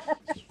tripping.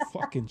 He's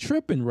fucking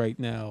tripping right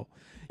now,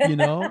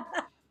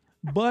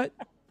 But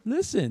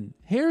listen,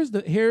 here's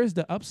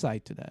the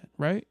upside to that,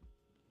 right?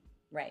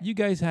 Right. You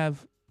guys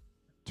have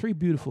 3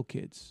 beautiful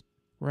kids,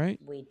 right?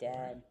 We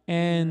did.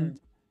 And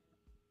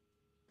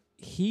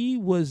he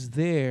was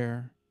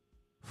there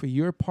for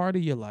your part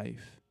of your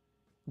life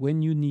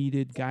when you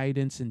needed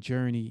guidance and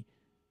journey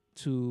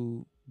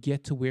to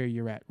get to where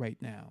you're at right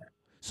now.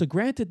 So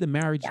granted, the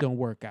marriage don't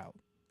work out,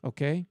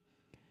 okay?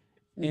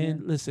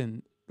 And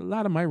listen, a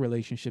lot of my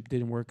relationship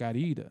didn't work out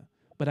either.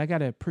 but I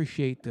gotta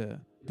appreciate the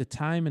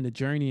time and the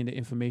journey and the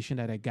information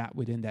that I got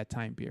within that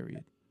time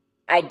period.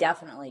 I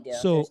definitely do.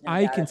 So There's no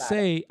doubt about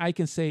it. I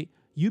can say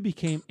you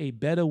became a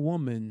better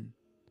woman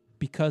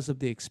because of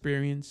the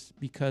experience,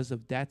 because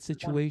of that One,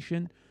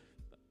 situation.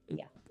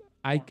 yeah,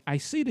 yeah, I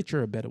see that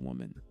you're a better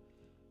woman.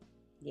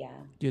 yeah.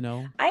 You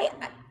know. I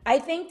I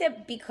think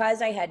that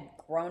because I had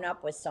grown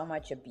up with so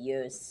much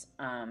abuse,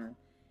 I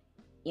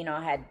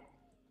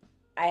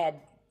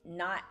had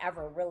not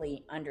ever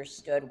really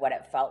understood what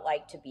it felt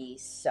like to be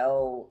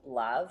so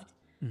loved.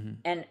 Mm-hmm.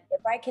 And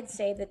if I could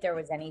say that there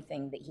was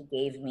anything that he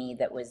gave me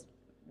that was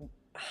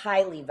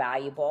highly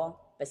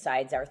valuable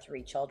besides our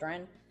three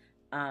children,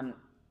 um,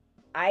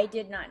 I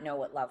did not know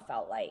what love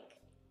felt like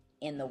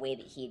in the way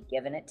that he had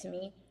given it to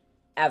me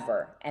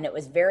ever. And it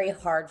was very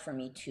hard for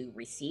me to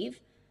receive.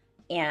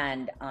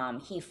 And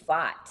he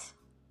fought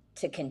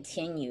to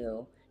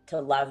continue to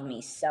love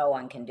me so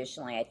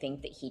unconditionally. I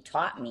think that he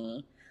taught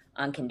me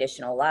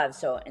unconditional love.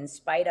 So, in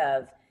spite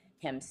of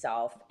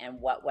himself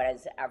and what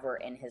was ever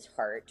in his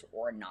heart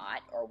or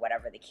not, or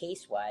whatever the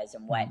case was,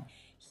 and what Mm-hmm.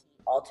 he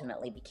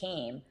ultimately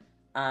became,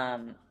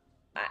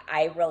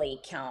 I really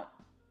count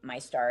my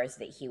stars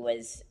that he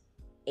was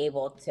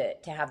able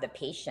to have the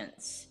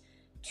patience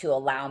to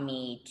allow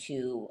me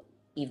to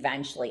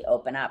eventually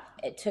open up.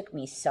 It took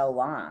me so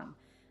long.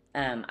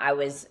 I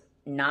was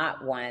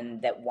not one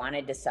that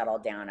wanted to settle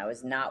down. I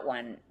was not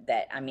one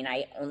that, I mean,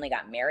 I only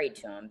got married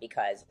to him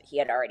because he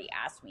had already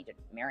asked me to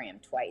marry him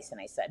twice.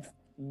 And I said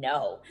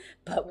no.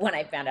 But when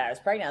I found out I was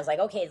pregnant, I was like,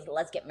 okay,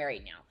 let's get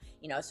married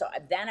now. So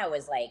then I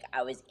was like,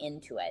 I was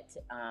into it,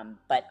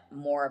 but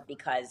more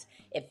because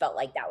it felt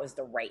like that was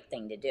the right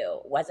thing to do.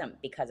 It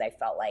wasn't because I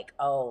felt like,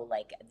 oh,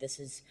 like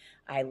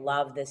I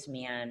love this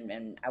man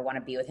and I want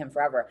to be with him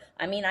forever.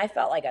 I mean, I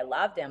felt like I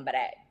loved him, but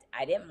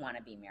I didn't want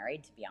to be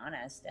married, to be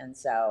honest. And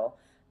so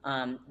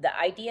the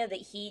idea that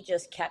he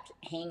just kept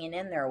hanging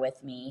in there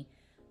with me,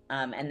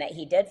 and that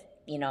he did,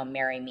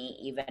 marry me,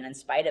 even in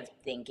spite of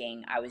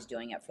thinking I was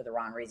doing it for the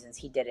wrong reasons,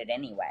 he did it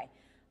anyway.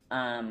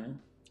 Um,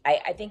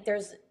 I think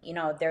there's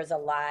a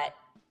lot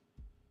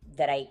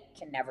that I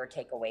can never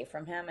take away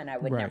from him, and I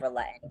would Right. never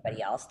let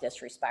anybody else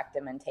disrespect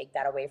him and take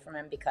that away from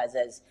him, because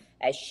as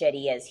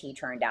shitty as he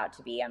turned out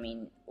to be, I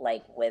mean,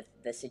 like with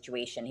the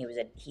situation,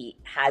 he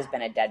has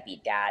been a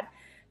deadbeat dad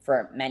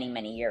for many,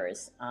 many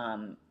years.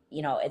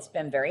 It's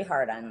been very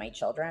hard on my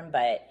children,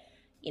 but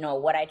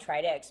what I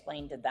try to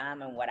explain to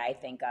them and what I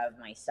think of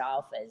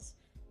myself is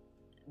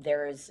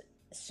there's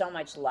so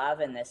much love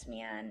in this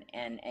man,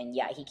 and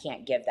yet he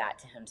can't give that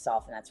to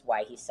himself, and that's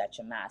why he's such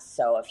a mess.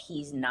 So if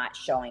he's not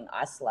showing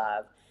us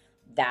love,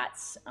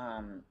 that's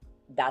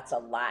a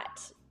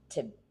lot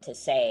to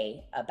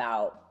say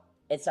about.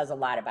 It says a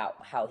lot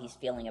about how he's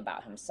feeling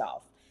about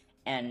himself.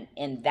 And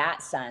in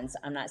that sense,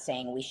 I'm not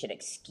saying we should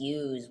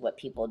excuse what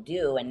people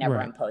do and never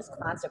Right. impose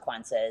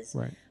consequences.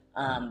 Right.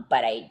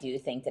 But I do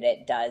think that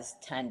it does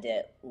tend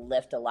to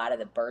lift a lot of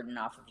the burden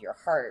off of your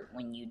heart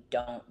when you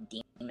don't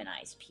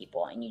demonize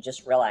people and you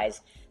just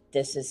realize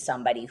this is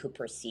somebody who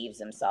perceives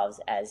themselves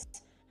as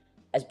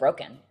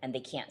broken and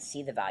they can't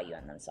see the value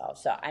in themselves.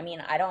 So I mean,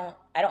 I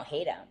don't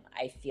hate him.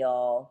 I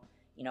feel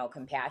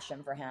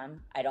compassion for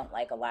him. I don't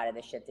like a lot of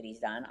the shit that he's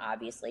done,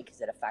 obviously,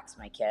 because it affects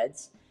my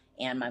kids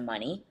and my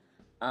money.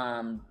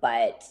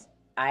 But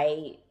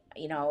I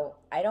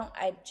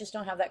just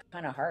don't have that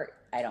kind of heart.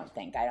 I don't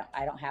think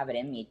I don't have it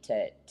in me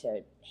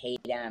to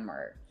hate him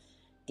or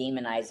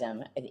demonize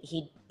him.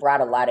 He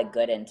brought a lot of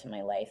good into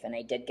my life, and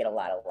I did get a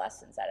lot of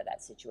lessons out of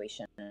that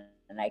situation,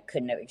 and I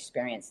couldn't have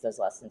experienced those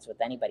lessons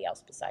with anybody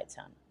else besides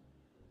him.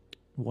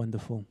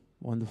 Wonderful.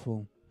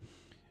 Wonderful.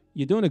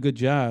 You're doing a good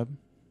job,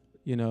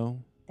 you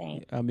know.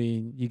 Thanks. I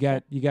mean, you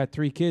got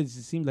 3 kids.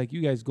 It seems like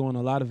you guys go on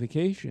a lot of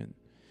vacation.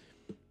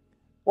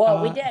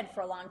 Well, we did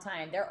for a long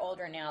time. They're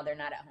older now. They're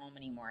not at home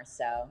anymore.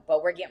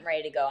 But we're getting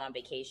ready to go on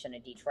vacation to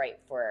Detroit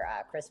for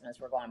Christmas.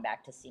 We're going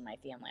back to see my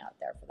family out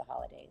there for the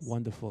holidays.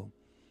 Wonderful.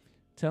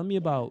 Tell me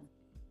about,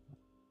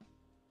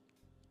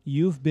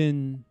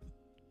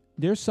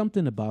 there's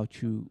something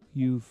about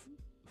you.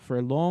 For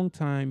a long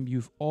time,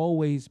 you've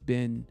always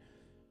been,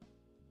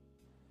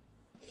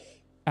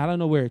 I don't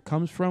know where it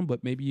comes from,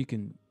 but maybe you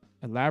can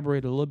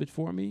elaborate a little bit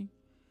for me.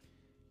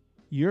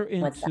 You're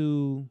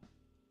into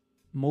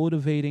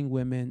motivating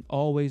women,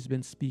 always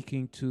been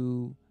speaking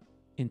to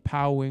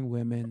empowering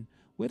women.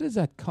 Where does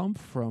that come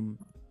from,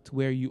 to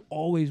where you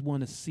always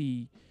want to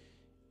see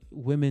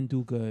women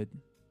do good,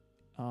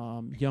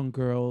 young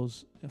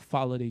girls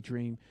follow their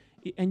dream?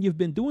 And you've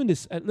been doing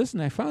this.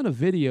 Listen, I found a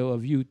video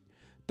of you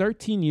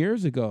 13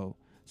 years ago.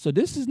 So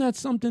this is not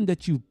something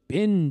that you've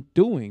been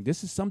doing.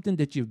 This is something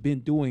that you've been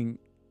doing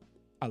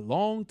a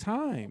long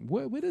time.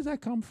 Where does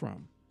that come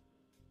from?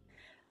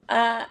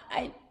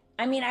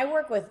 I mean, I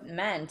work with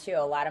men too.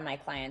 A lot of my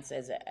clients,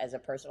 as a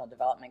personal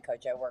development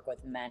coach, I work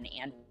with men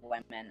and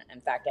women.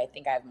 In fact, I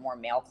think I have more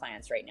male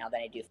clients right now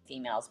than I do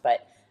females.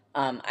 But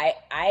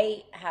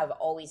I have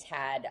always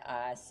had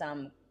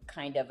some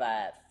kind of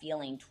a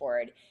feeling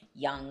toward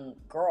young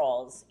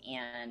girls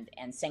and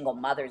single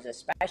mothers,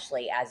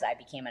 especially as I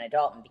became an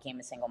adult and became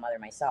a single mother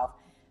myself.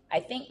 I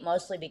think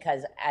mostly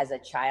because as a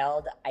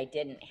child I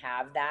didn't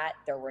have that.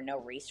 There were no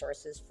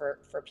resources for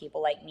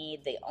people like me.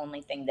 The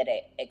only thing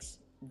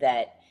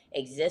that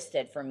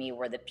existed for me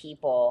were the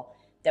people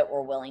that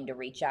were willing to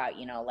reach out.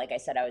 You know, like I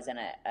said, I was in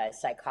a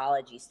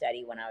psychology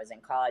study when I was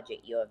in college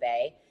at U of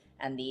A,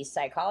 and these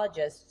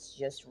psychologists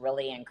just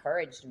really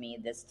encouraged me.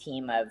 This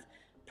team of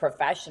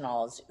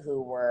professionals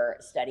who were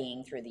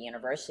studying through the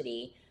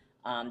university.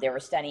 They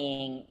were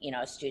studying, you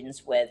know,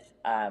 students with,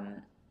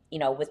 you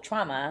know, with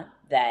trauma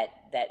that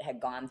had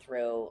gone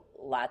through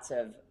lots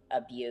of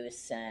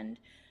abuse, and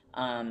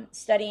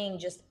studying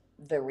just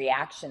the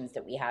reactions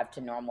that we have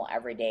to normal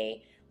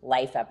everyday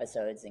life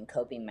episodes and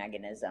coping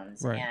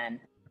mechanisms. Right. And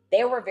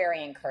they were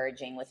very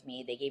encouraging with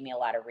me. They gave me a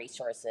lot of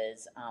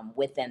resources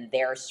within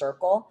their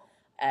circle.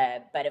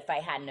 But if I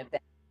hadn't have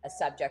been a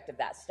subject of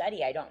that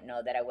study, I don't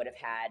know that I would have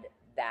had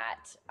that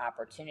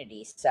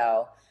opportunity.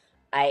 So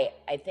I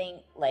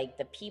think like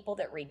the people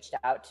that reached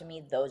out to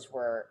me, those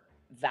were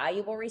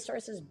valuable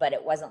resources, but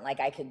it wasn't like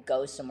I could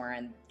go somewhere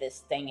and this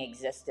thing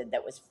existed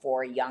that was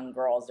for young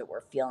girls that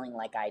were feeling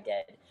like I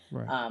did,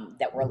 Right.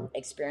 that were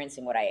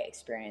experiencing what I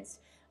experienced.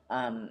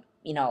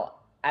 You know,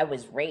 I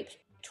was raped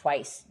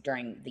twice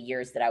during the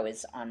years that I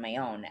was on my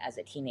own as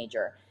a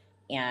teenager,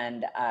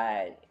 and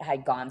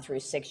had gone through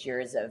 6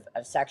 years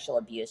of sexual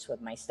abuse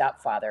with my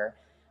stepfather.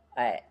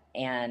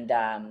 And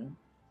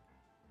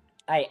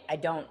I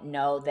don't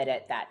know that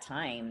at that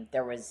time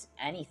there was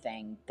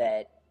anything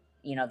that,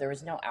 you know, there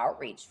was no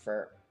outreach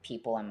for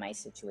people in my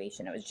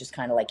situation. It was just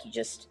kind of like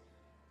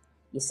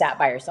you sat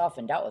by yourself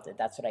and dealt with it.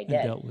 That's what I And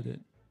did. dealt with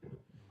it.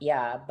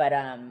 Yeah, but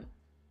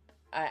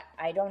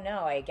I don't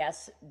know. I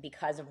guess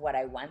because of what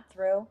I went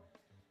through,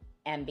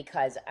 and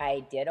because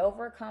I did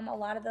overcome a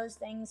lot of those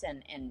things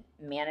and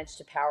managed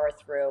to power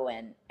through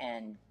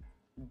and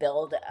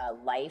build a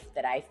life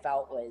that I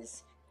felt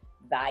was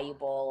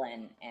valuable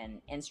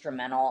and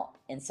instrumental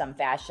in some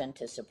fashion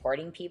to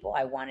supporting people,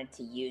 I wanted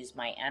to use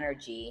my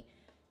energy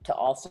to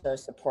also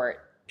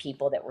support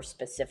people that were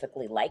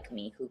specifically like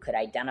me, who could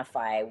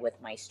identify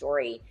with my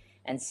story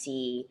and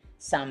see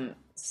some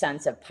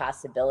sense of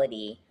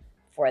possibility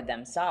for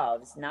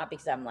themselves. Not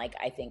because I'm like,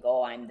 I think,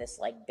 oh, I'm this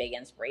like big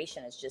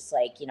inspiration. It's just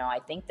like, you know, I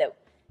think that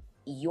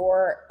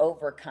your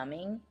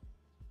overcoming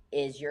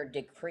is your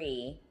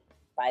decree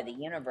by the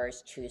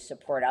universe to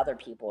support other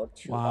people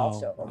to Wow.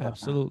 also overcome.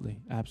 Absolutely.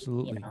 You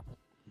Absolutely. know?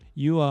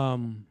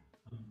 You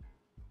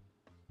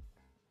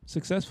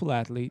successful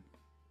athlete,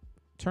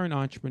 turned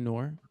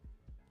entrepreneur,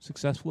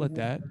 successful at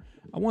that.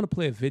 I want to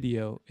play a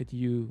video at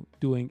you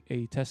doing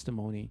a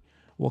testimony.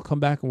 We'll come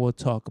back and we'll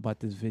talk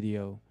about this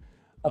video.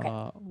 Okay.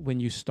 When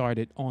you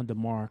started on the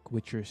mark,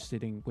 which you're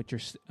sitting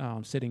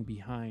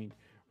behind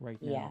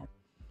right now.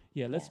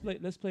 Yeah. Let's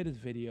play this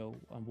video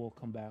and we'll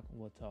come back and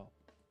we'll talk.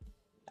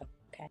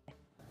 Okay.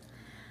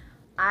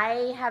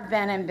 I have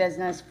been in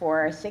business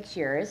for 6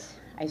 years.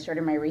 I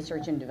started my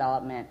research and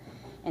development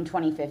in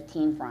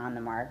 2015 for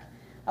OnTheMarq.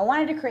 I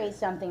wanted to create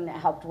something that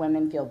helped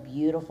women feel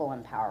beautiful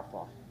and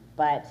powerful,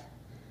 but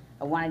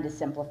I wanted to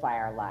simplify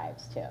our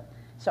lives too.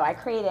 So I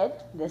created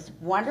this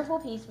wonderful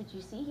piece, which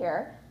you see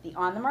here, the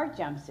OnTheMarq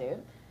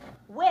jumpsuit,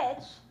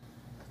 which,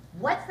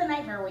 what's the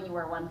nightmare when you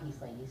wear one piece,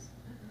 ladies?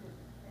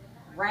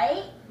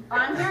 Right? Oh,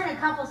 I'm hearing a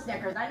couple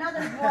snickers. I know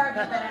there's more of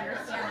you that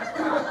understand this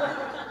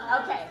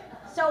problem. Okay,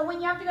 so when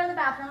you have to go to the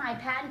bathroom, I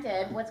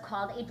patented what's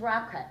called a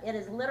drop cut. It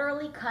is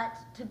literally cut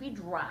to be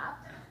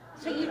dropped,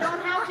 so you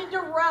don't have to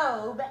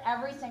derobe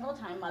every single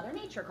time Mother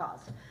Nature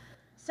calls.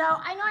 So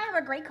I know I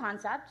have a great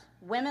concept.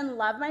 Women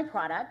love my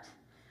product,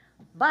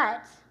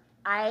 but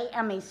I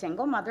am a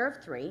single mother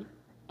of 3,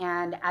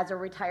 and as a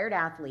retired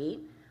athlete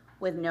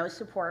with no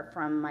support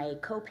from my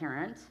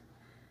co-parent,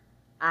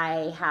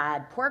 I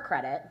had poor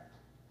credit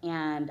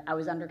and I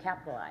was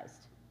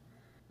undercapitalized.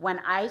 When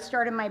I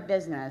started my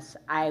business,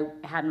 I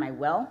had my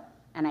will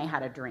and I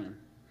had a dream.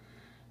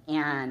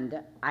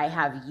 And I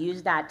have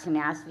used that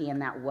tenacity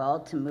and that will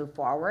to move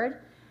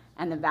forward.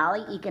 And the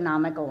Valley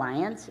Economic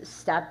Alliance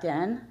stepped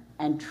in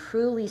and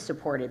truly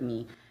supported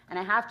me. And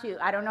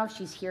I don't know if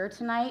she's here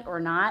tonight or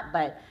not,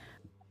 but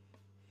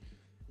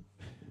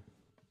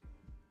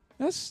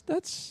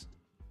That's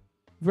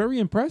very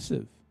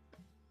impressive.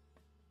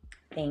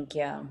 Thank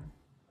you.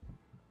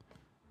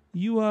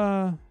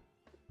 You've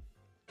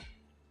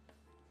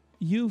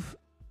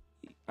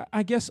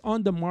I guess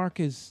OnTheMarq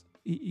is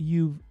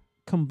you've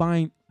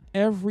combined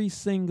every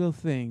single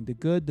thing, the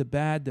good, the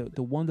bad,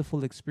 the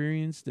wonderful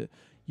experience,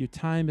 your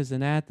time as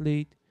an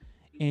athlete,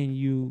 and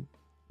you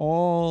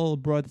all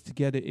brought it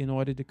together in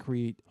order to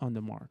create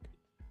OnTheMarq.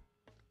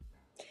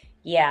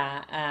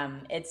 Yeah,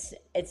 it's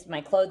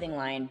my clothing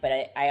line,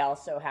 but I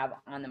also have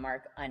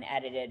OnTheMarq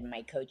Unedited,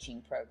 my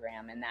coaching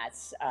program, and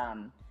that's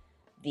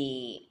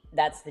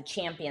the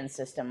champion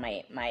system,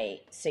 my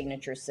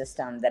signature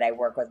system that I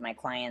work with my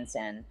clients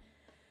in.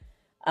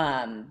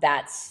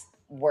 That's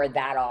where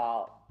that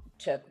all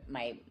took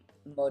my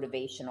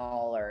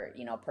motivational or,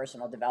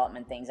 personal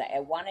development things. I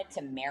wanted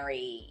to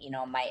marry,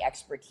 my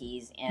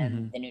expertise Mm-hmm.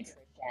 in the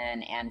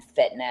nutrition and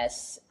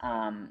fitness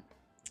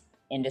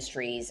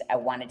industries. I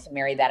wanted to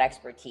marry that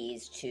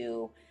expertise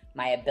to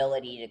my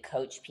ability to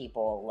coach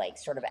people, like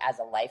sort of as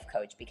a life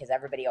coach, because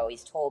everybody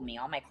always told me,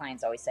 all my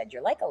clients always said,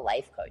 you're like a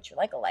life coach, you're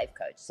like a life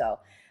coach. So,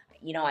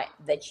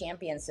 the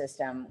champion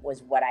system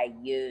was what I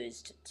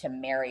used to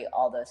marry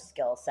all those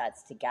skill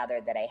sets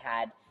together that I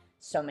had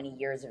so many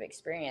years of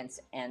experience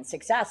and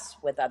success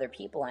with other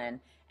people in.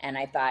 And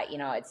I thought,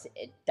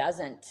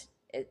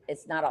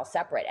 it's not all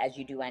separate. As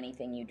you do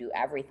anything, you do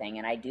everything.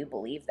 And I do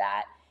believe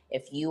that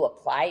if you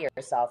apply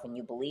yourself and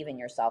you believe in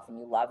yourself and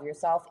you love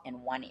yourself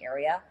in one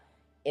area,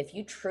 if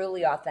you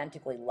truly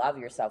authentically love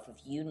yourself, if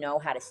you know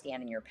how to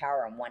stand in your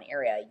power in one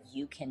area,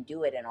 you can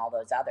do it in all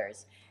those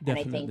others. And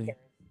I think Definitely.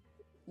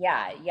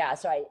 yeah.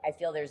 So I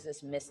feel there's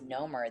this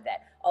misnomer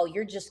that, oh,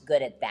 you're just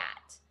good at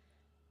that.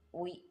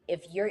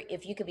 If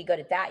you could be good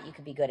at that, you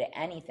could be good at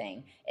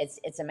anything.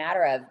 It's a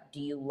matter of, do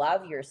you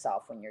love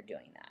yourself when you're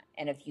doing that?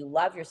 And if you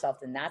love yourself,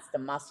 then that's the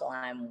muscle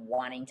I'm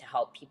wanting to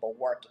help people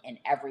work in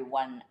every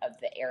one of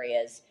the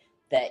areas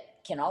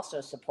that can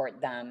also support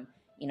them,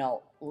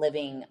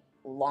 living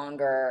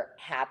longer,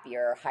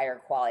 happier, higher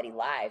quality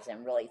lives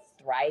and really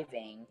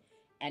thriving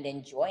and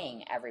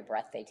enjoying every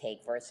breath they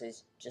take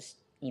versus just,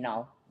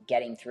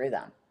 getting through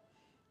them.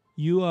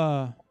 You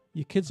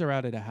your kids are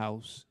out of the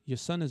house. Your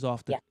son is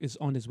Yeah. is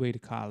on his way to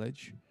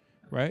college,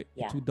 right?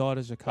 Your Yeah. two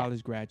daughters are Yeah.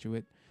 college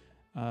graduate.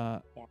 Uh,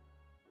 Yeah.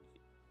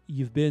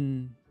 you've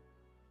been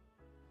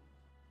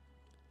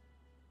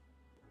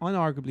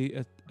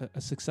unarguably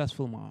a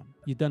successful mom.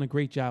 You've done a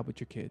great job with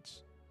your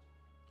kids.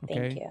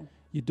 Thank Okay, you.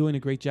 you're doing a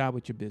great job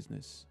with your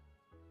business.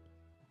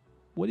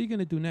 What are you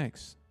gonna do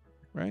next,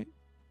 right?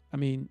 I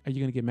mean, are you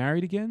gonna get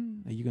married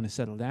again? Are you gonna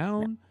settle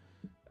down?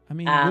 I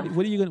mean, Um,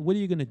 what are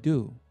you gonna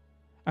do?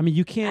 I mean,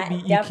 you can't be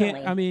you can't.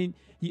 I definitely. mean,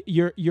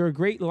 you're a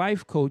great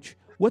life coach.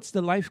 What's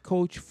the life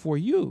coach for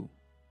you?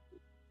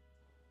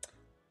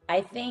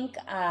 I think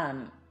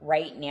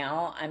right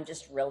now I'm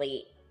just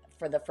really,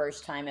 for the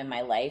first time in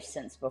my life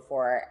since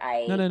before No,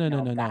 I, no, no, no,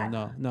 no, no, got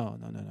no, no, no,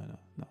 no, no, no,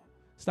 no.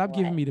 Stop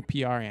giving what. me the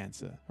PR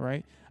answer, all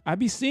right? I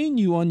be seeing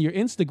you on your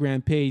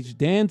Instagram page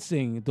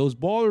dancing, those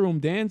ballroom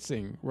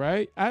dancing,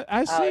 right? I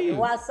Oh, see you.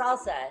 well,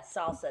 salsa. That's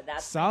my thing.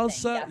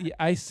 Salsa, Definitely.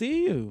 I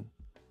see you.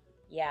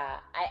 Yeah,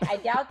 I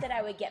doubt that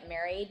I would get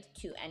married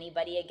to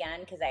anybody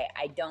again because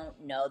I don't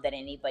know that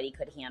anybody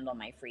could handle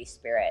my free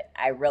spirit.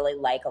 I really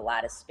like a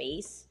lot of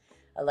space.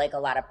 I like a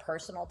lot of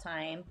personal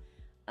time.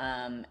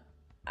 Um,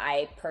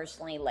 I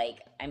personally like,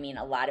 I mean,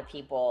 a lot of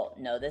people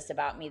know this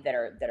about me that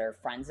are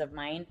friends of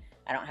mine.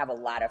 I don't have a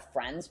lot of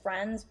friends,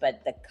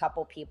 but the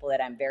couple people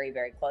that I'm very,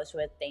 very close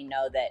with, they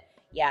know that,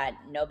 yeah,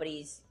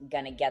 nobody's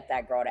gonna get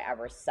that girl to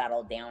ever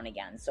settle down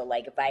again. So,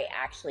 like, if I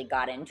actually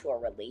got into a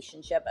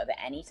relationship of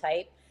any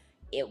type,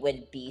 it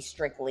would be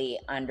strictly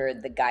under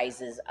the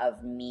guises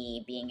of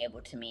me being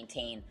able to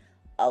maintain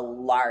a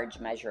large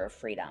measure of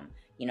freedom,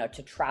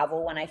 to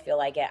travel when I feel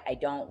like it. I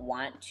don't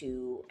want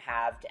to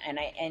have to, and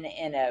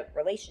in a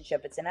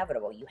relationship it's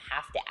inevitable, you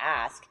have to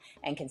ask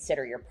and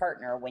consider your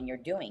partner when you're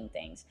doing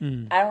things.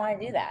 Mm. I don't want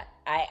to do that.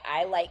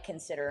 I like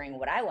considering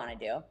what I want to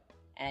do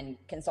and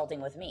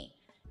consulting with me,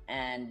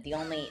 and the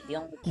only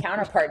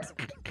counterpart to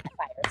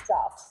by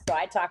herself. So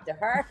I talk to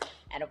her,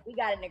 and if we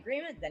got an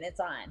agreement, then it's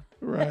on.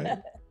 Right,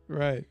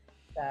 right.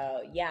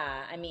 So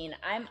yeah, I mean,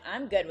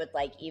 I'm good with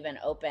like even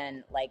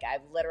open, like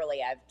I've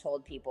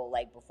told people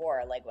like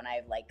before, like when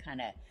I've like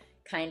kind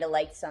of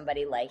liked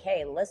somebody, like,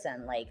 hey,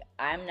 listen, like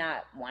I'm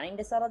not wanting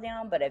to settle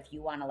down, but if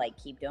you want to like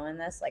keep doing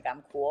this, like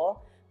I'm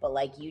cool, but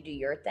like you do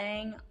your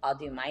thing, I'll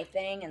do my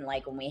thing, and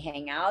like when we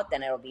hang out,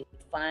 then it'll be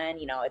fun.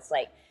 It's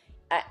like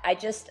I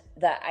just,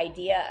 the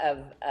idea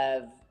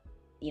of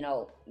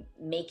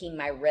making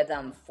my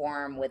rhythm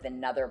form with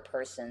another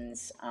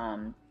person's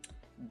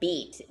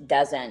beat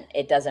doesn't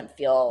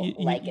feel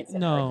like it's an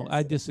No,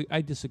 urgency.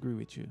 I disagree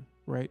with you,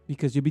 right?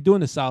 Because you'll be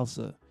doing the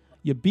salsa.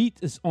 Your beat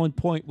is on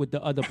point with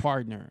the other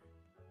partner.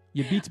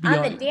 Your beats be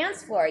On the on.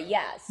 dance floor,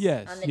 yes, on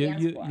Yes, the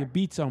dance your floor.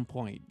 beats on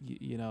point.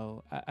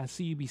 I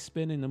see you be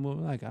spinning the move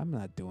like I'm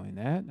not doing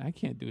that. I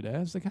can't do that.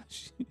 It's like,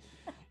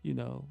 you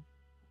know,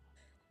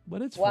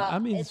 but it's fun. I Well,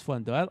 mean, it's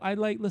fun though. I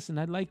like. Listen,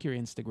 I like your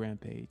Instagram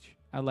page.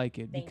 I like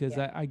it thank because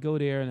you, I go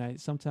there and I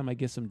sometimes I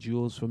get some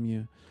jewels from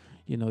you.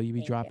 You be thank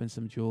you, dropping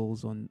some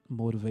jewels on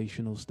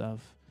motivational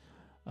stuff,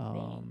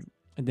 thanks.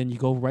 and then you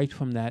go right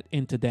from that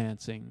into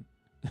dancing.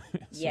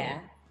 Yeah,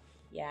 So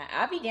yeah,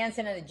 I'll be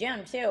dancing in the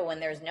gym too when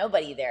there's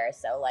nobody there.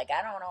 So like,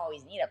 I don't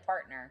always need a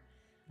partner.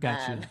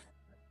 got Um,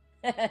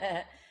 you.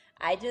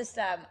 I just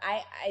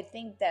I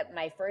think that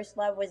my first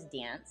love was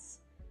dance.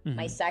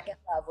 My Hmm. second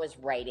love was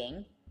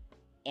writing,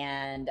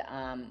 and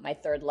my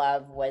third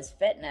love was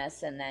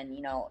fitness, and then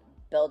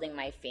building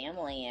my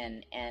family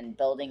and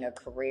building a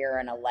career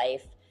and a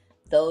life.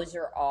 Those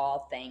are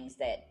all things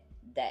that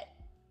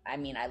I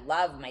mean, I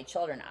love my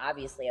children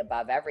obviously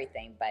above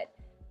everything, but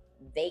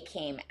they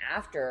came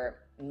after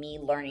me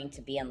learning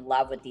to be in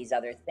love with these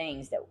other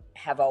things that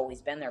have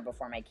always been there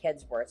before my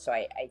kids were. So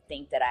I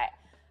think that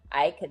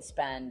I could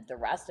spend the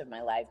rest of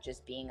my life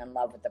just being in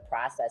love with the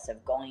process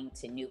of going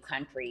to new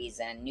countries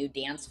and new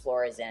dance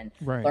floors and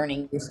Right.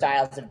 learning new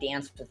styles of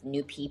dance with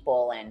new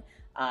people and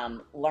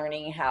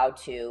learning how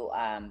to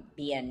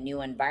be in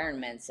new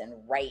environments and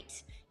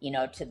write,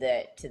 to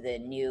the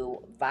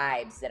new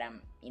vibes that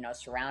I'm,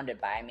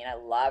 surrounded by. I mean, I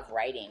love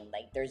writing.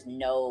 Like, there's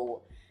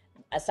no,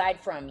 aside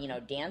from,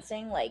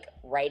 dancing, like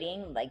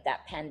writing, like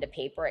that pen to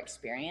paper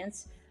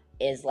experience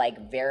is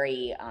like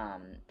very,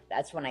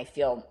 that's when I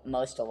feel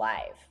most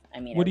alive. I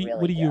mean, I What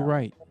really do you do.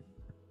 write?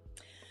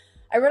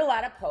 I wrote a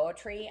lot of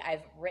poetry.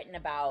 I've written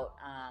about,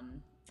 I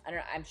don't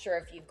know, I'm sure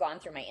if you've gone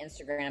through my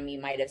Instagram, you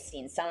might have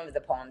seen some of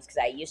the poems because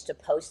I used to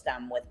post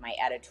them with my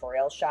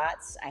editorial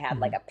shots. I had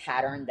like Hmm. a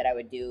pattern that I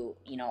would do,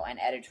 an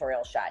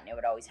editorial shot, and it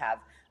would always have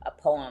a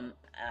poem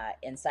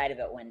inside of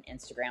it when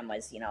Instagram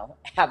was,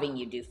 having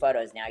you do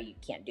photos. Now you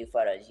can't do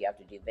photos, you have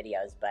to do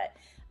videos. But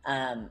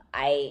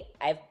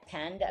I've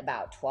penned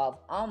about 12,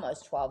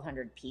 almost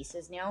 1,200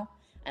 pieces now,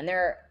 and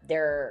they're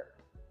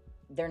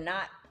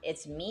not,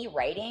 it's me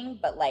writing,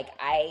 but like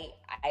I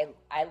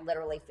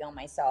literally feel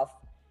myself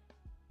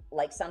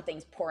like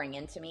something's pouring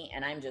into me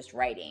and I'm just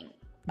writing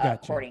Gotcha.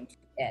 according to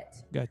it.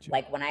 Gotcha.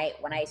 Like when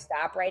I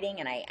stop writing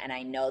and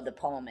I know the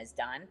poem is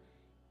done,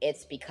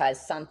 it's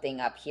because something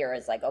up here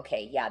is like,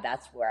 okay, yeah,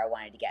 that's where I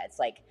wanted to get. It's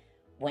like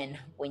when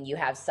you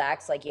have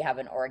sex, like you have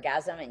an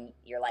orgasm and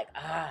you're like,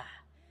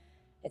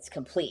 it's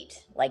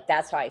complete. Like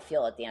that's how I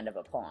feel at the end of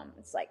a poem.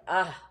 It's like,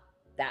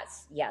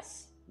 that's,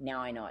 yes, now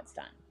I know it's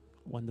done.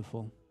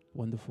 Wonderful.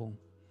 Wonderful.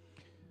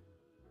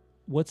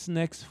 What's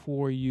next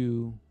for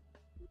you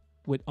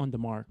with On The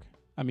Mark?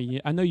 I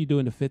mean, I know you're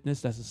doing the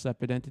fitness, that's a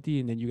separate entity,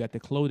 and then you got the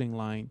clothing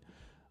line.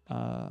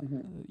 Uh,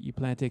 Mhm. you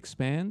plan to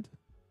expand?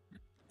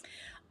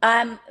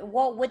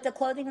 Well, with the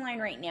clothing line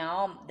right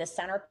now, the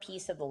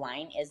centerpiece of the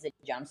line is the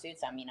jumpsuits.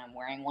 I mean, I'm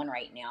wearing one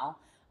right now.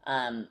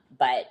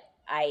 But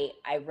I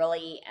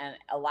really,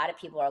 a lot of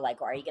people are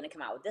like, are you going to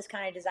come out with this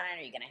kind of design?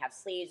 Are you going to have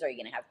sleeves? Are you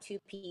going to have two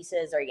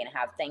pieces? Are you going to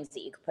have things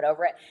that you could put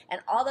over it?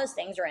 And all those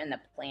things are in the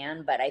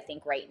plan. But I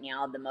think right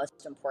now, the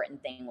most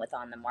important thing with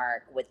On The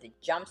Mark with the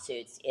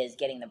jumpsuits is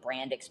getting the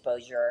brand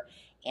exposure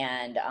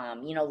and,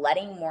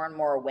 letting more and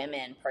more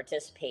women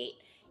participate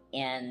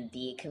in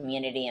the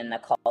community and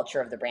the culture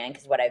of the brand,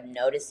 because what I'm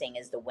noticing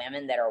is the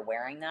women that are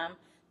wearing them,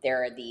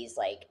 there are these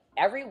like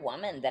every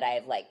woman that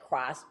I've like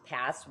crossed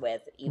paths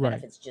with, even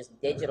if Right. it's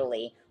just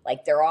digitally,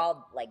 like they're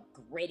all like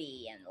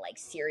gritty and like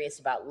serious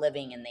about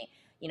living. And they,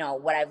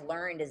 what I've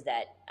learned is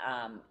that,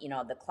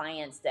 the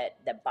clients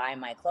that buy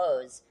my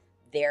clothes,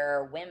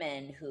 they're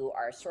women who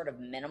are sort of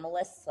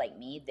minimalists like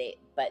me.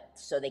 But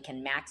so they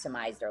can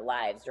maximize their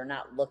lives. They're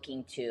not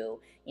looking to,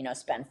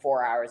 spend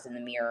 4 hours in the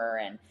mirror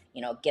and,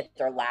 get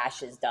their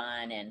lashes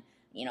done and,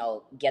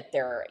 get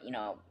their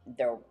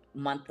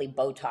monthly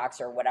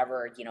Botox or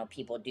whatever,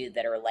 people do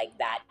that are like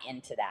that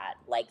into that.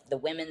 Like the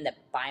women that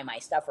buy my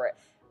stuff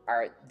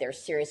are they're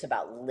serious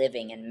about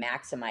living and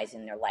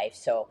maximizing their life.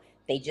 So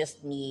they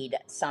just need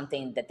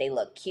something that they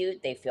look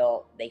cute. They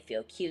feel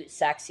cute,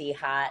 sexy,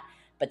 hot,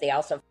 but they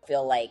also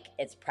feel like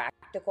it's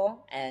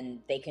practical and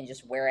they can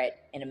just wear it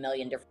in a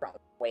million different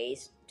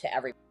ways to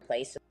every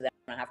place so they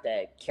don't have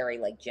to carry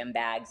like gym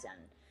bags and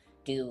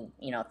do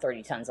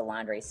 30 tons of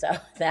laundry. So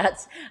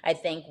that's, I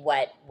think,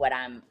 what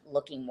I'm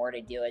looking more to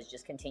do is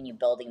just continue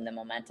building the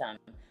momentum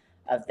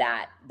of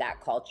that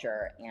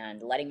culture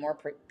and letting more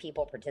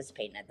people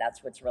participate in it.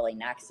 That's what's really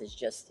next, is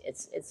just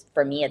it's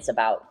for me, it's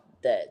about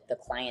the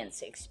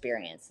client's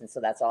experience. And so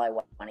that's all I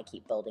want to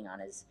keep building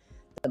on, is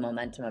the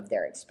momentum of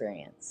their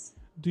experience.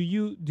 Do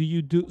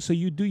so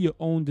you do your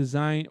own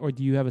design, or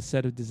do you have a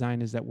set of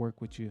designers that work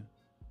with you?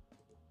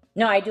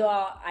 No, I do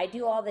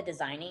all the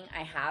designing.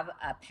 I have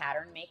a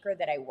pattern maker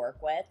that I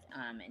work with,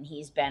 and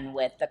he's been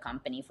with the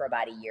company for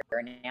about a year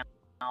now.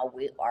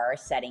 We are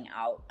setting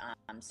out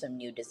some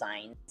new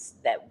designs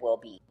that will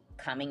be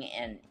coming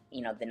in,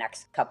 the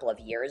next couple of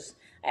years.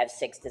 I have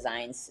 6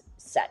 designs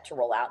set to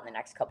roll out in the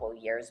next couple of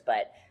years,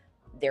 but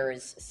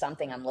there's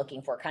something I'm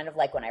looking for. Kind of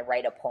like when I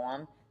write a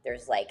poem,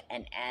 there's like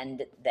an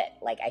end that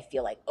like I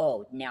feel like,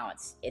 oh, now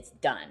it's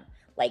done.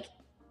 Like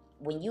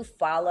when you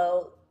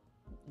follow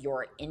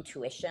your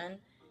intuition,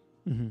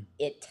 Hmm.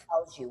 it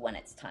tells you when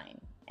it's time.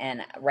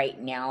 And right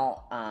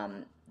now,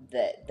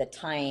 the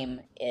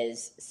time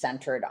is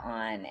centered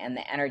on, and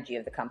the energy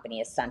of the company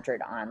is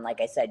centered on,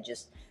 like I said,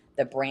 just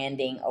the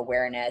branding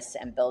awareness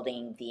and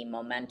building the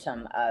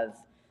momentum of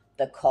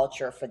the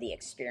culture for the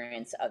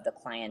experience of the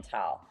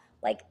clientele.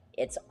 Like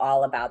it's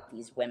all about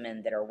these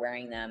women that are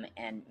wearing them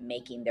and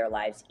making their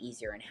lives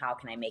easier. And how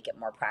can I make it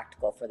more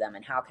practical for them?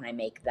 And how can I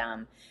make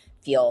them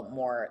feel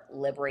more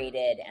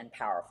liberated and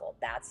powerful?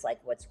 That's like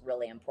what's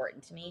really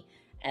important to me.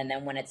 And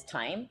then when it's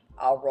time,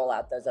 I'll roll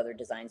out those other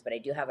designs. But I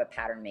do have a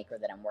pattern maker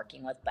that I'm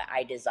working with, but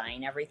I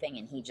design everything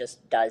and he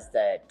just does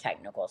the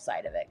technical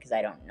side of it because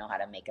I don't know how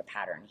to make a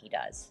pattern. He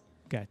does.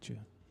 Gotcha.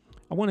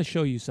 I want to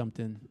show you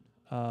something.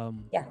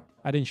 Yeah.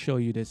 I didn't show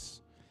you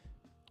this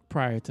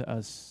prior to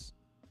us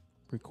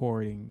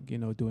recording,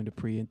 doing the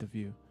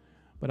pre-interview.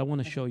 But I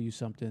want to show you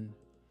something.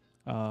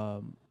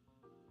 I'm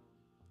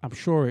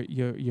sure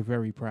you're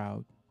very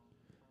proud,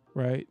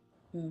 right?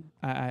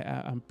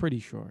 I'm pretty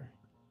sure.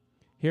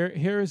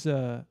 Here's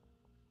a.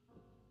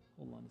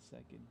 Hold on a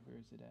second. Where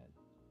is it at?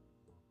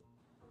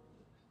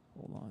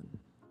 Hold on.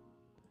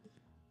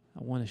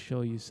 I want to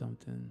show you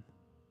something.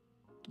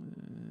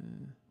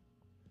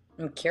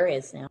 I'm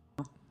curious now.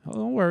 Oh,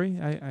 don't worry.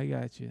 I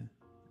got you.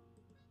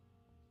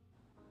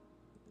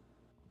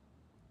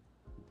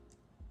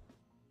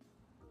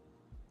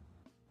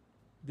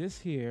 This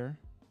here.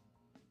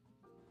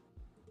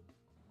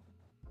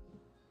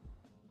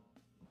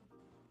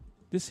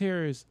 This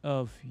here is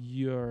of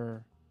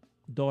your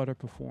daughter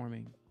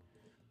performing.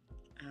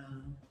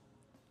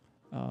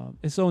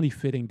 It's only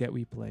fitting that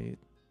we play it.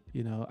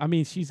 I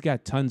mean, she's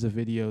got tons of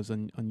videos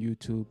on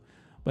YouTube,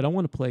 but I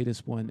want to play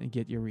this one and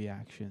get your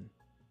reaction.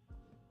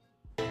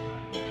 I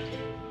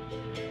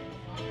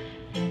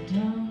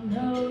don't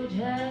know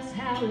just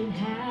how it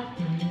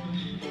happened.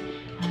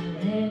 I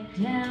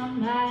let down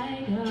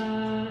my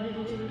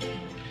guard.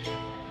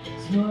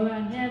 Swore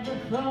I'd never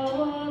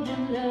fall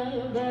in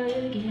love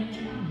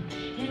again,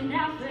 and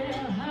I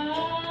fell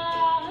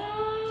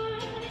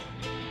hard.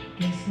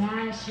 Guess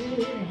I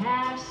should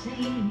have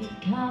seen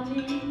it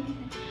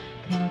coming,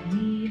 caught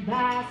me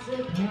by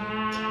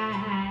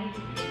surprise.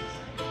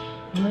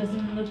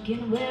 Wasn't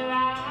looking where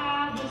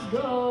I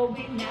was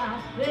going,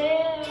 I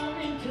fell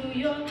into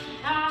your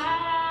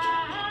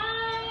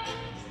eyes.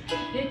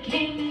 It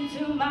came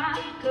into my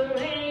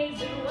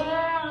crazy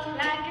world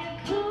like a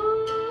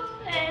cool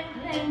and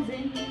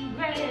cleansing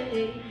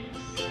grace.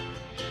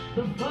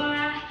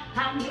 Before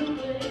I knew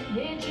it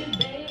hit you,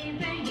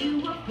 baby,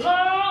 you were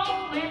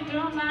flowing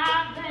through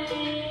my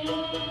veins.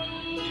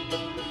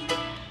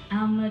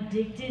 I'm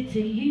addicted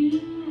to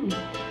you,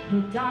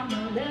 hooked on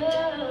your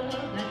love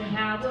like a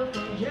powerful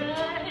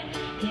drug.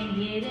 Can't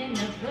get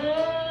enough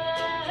of.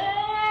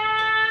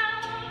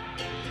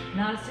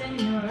 Lost in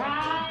your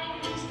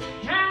eyes,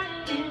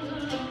 driving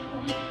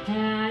blue,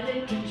 out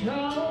of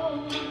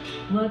control.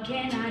 What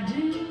can I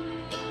do?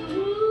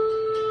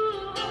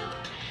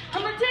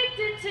 I'm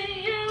addicted to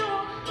you.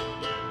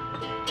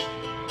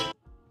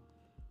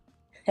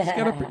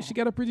 She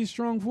got a pretty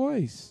strong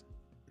voice.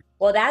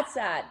 Well, that's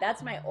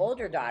my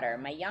older daughter.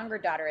 My younger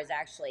daughter is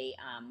actually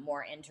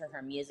more into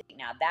her music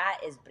now. That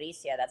is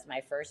Bricia. That's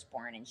my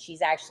firstborn, and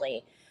she's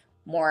actually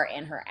more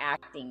in her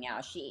acting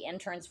now. She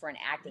interns for an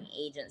acting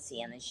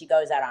agency, and then she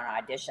goes out on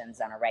auditions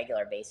on a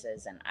regular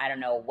basis. And I don't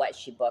know what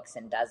she books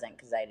and doesn't,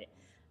 because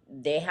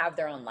they have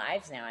their own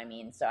lives now. I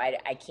mean, so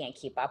I can't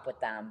keep up with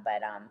them.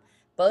 But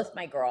both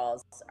my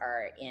girls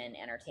are in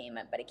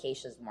entertainment, but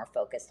Acacia's more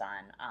focused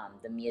on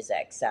the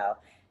music. So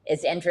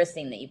it's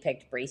interesting that you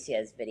picked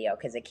Bricia's video,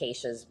 because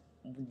Acacia's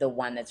the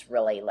one that's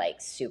really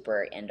like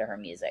super into her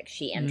music.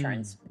 She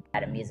interns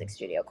at a music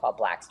studio called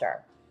Black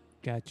Star.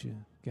 Gotcha.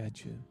 Yeah.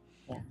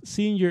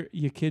 Seeing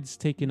your kids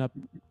taking up,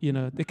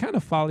 they kind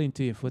of follow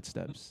into your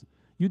footsteps.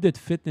 You did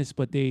fitness,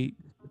 but they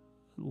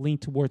lean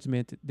towards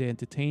the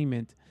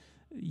entertainment.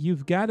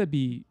 You've got to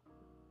be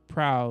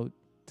proud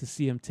to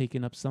see them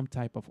taking up some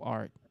type of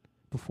art,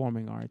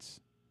 performing arts.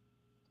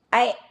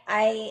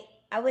 I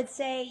would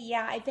say,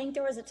 yeah, I think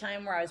there was a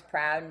time where I was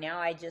proud. Now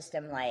I just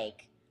am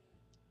like,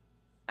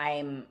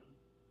 I'm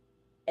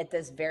at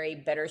this very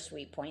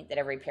bittersweet point that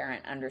every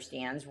parent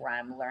understands, where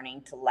I'm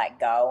learning to let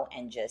go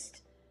and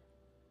just,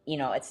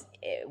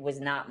 it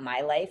was not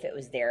my life, it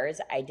was theirs.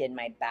 I did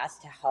my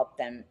best to help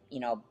them,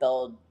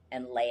 build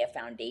and lay a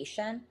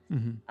foundation,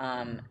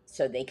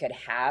 so they could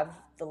have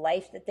the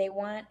life that they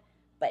want.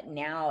 But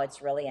now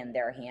it's really in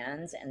their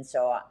hands. And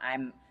so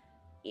I'm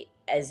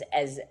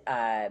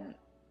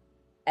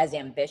as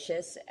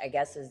ambitious, I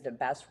guess is the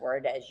best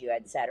word, as you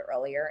had said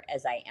earlier,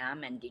 as I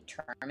am, and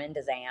determined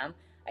as I am.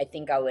 I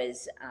think I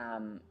was,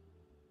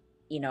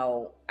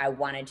 I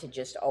wanted to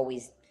just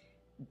always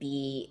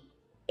be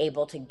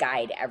able to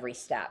guide every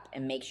step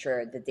and make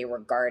sure that they were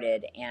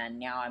guarded. And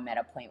now I'm at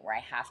a point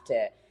where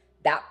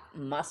that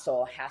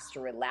muscle has to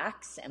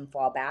relax and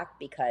fall back,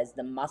 because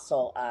the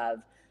muscle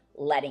of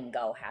letting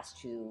go has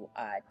to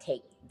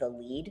take the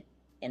lead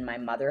in my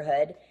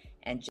motherhood,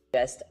 and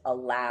just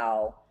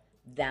allow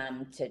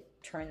them to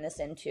turn this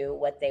into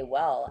what they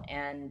will.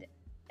 And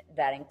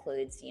that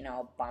includes,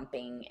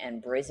 bumping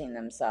and bruising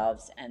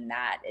themselves. And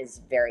that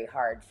is very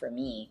hard for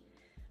me,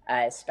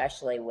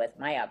 especially with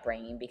my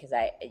upbringing, because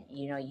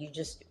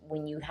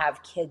when you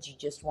have kids, you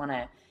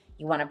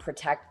want to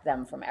protect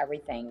them from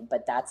everything.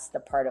 But that's the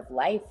part of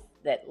life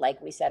that,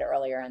 like we said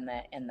earlier in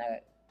the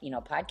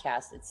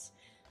podcast,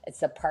 it's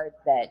the part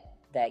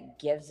that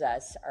gives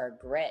us our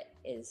grit,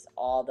 is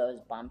all those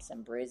bumps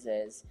and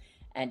bruises.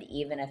 And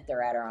even if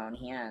they're at our own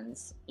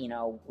hands,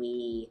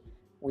 we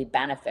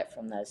benefit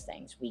from those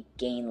things. We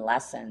gain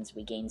lessons,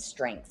 we gain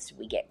strengths,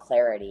 we get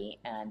clarity.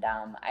 And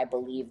I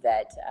believe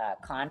that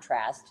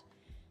contrast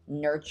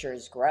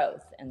nurtures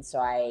growth. And so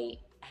I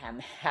am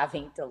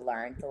having to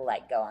learn to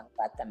let go and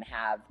let them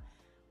have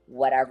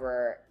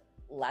whatever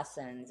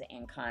lessons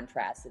and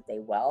contrasts that they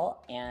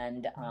will,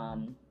 and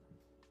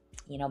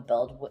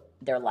build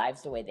their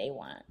lives the way they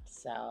want.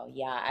 So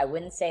yeah, I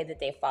wouldn't say that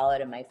they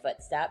followed in my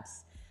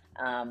footsteps,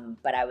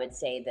 but I would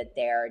say that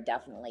they're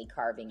definitely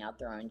carving out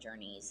their own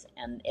journeys.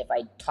 And if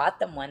I taught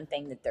them one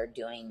thing that they're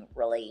doing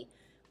really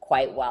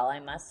quite well, I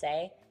must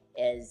say,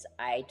 is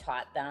I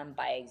taught them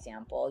by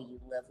example. You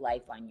live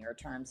life on your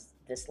terms.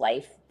 This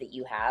life that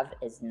you have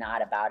is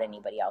not about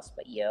anybody else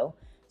but you.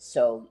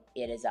 So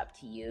it is up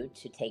to you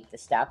to take the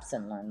steps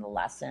and learn the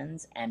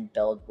lessons and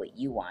build what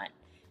you want.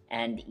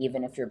 And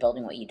even if you're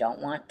building what you don't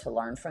want, to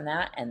learn from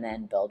that and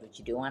then build what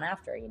you do want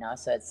after,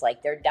 So it's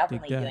like they're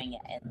definitely doing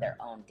it in their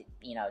own,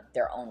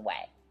 their own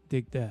way.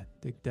 Dig that.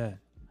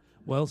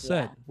 Well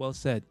said. Yeah. Well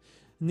said.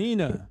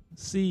 Nina,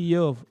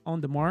 CEO of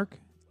OnTheMarq,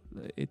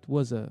 it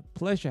was a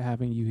pleasure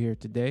having you here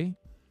today.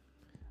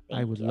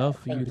 I would love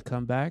for you to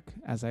come back.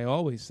 As I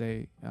always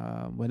say,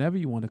 whenever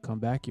you want to come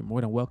back, you're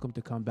more than welcome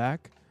to come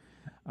back.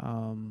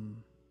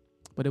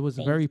 But it was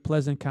a very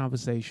pleasant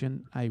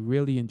conversation. I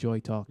really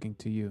enjoyed talking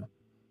to you.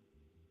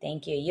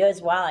 Thank you. You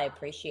as well. I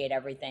appreciate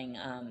everything.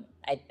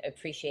 I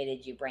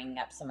appreciated you bringing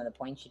up some of the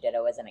points you did.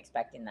 I wasn't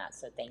expecting that,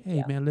 so thank you.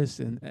 Hey, man,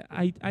 listen,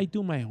 I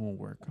do my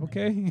homework,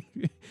 okay?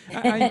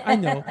 I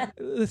know.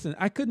 Listen,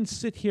 I couldn't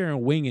sit here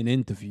and wing an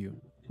interview,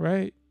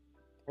 right?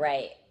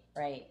 Right.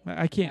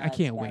 I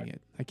can't wing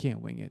it. I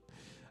can't wing it.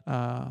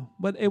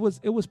 But it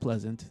was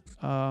pleasant.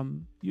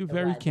 You're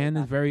very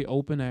candid, very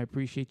open. I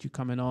appreciate you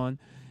coming on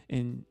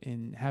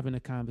and having a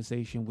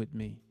conversation with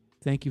me.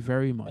 Thank you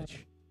very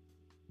much.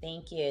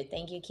 Thank you,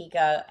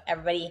 Kiko.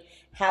 Everybody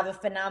have a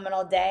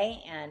phenomenal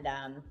day. And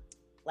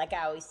like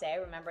I always say,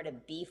 remember to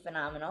be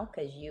phenomenal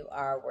because you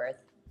are worth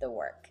the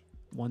work.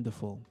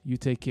 Wonderful. You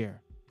take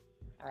care.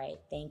 All right.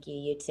 Thank you.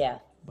 You too.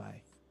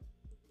 Bye.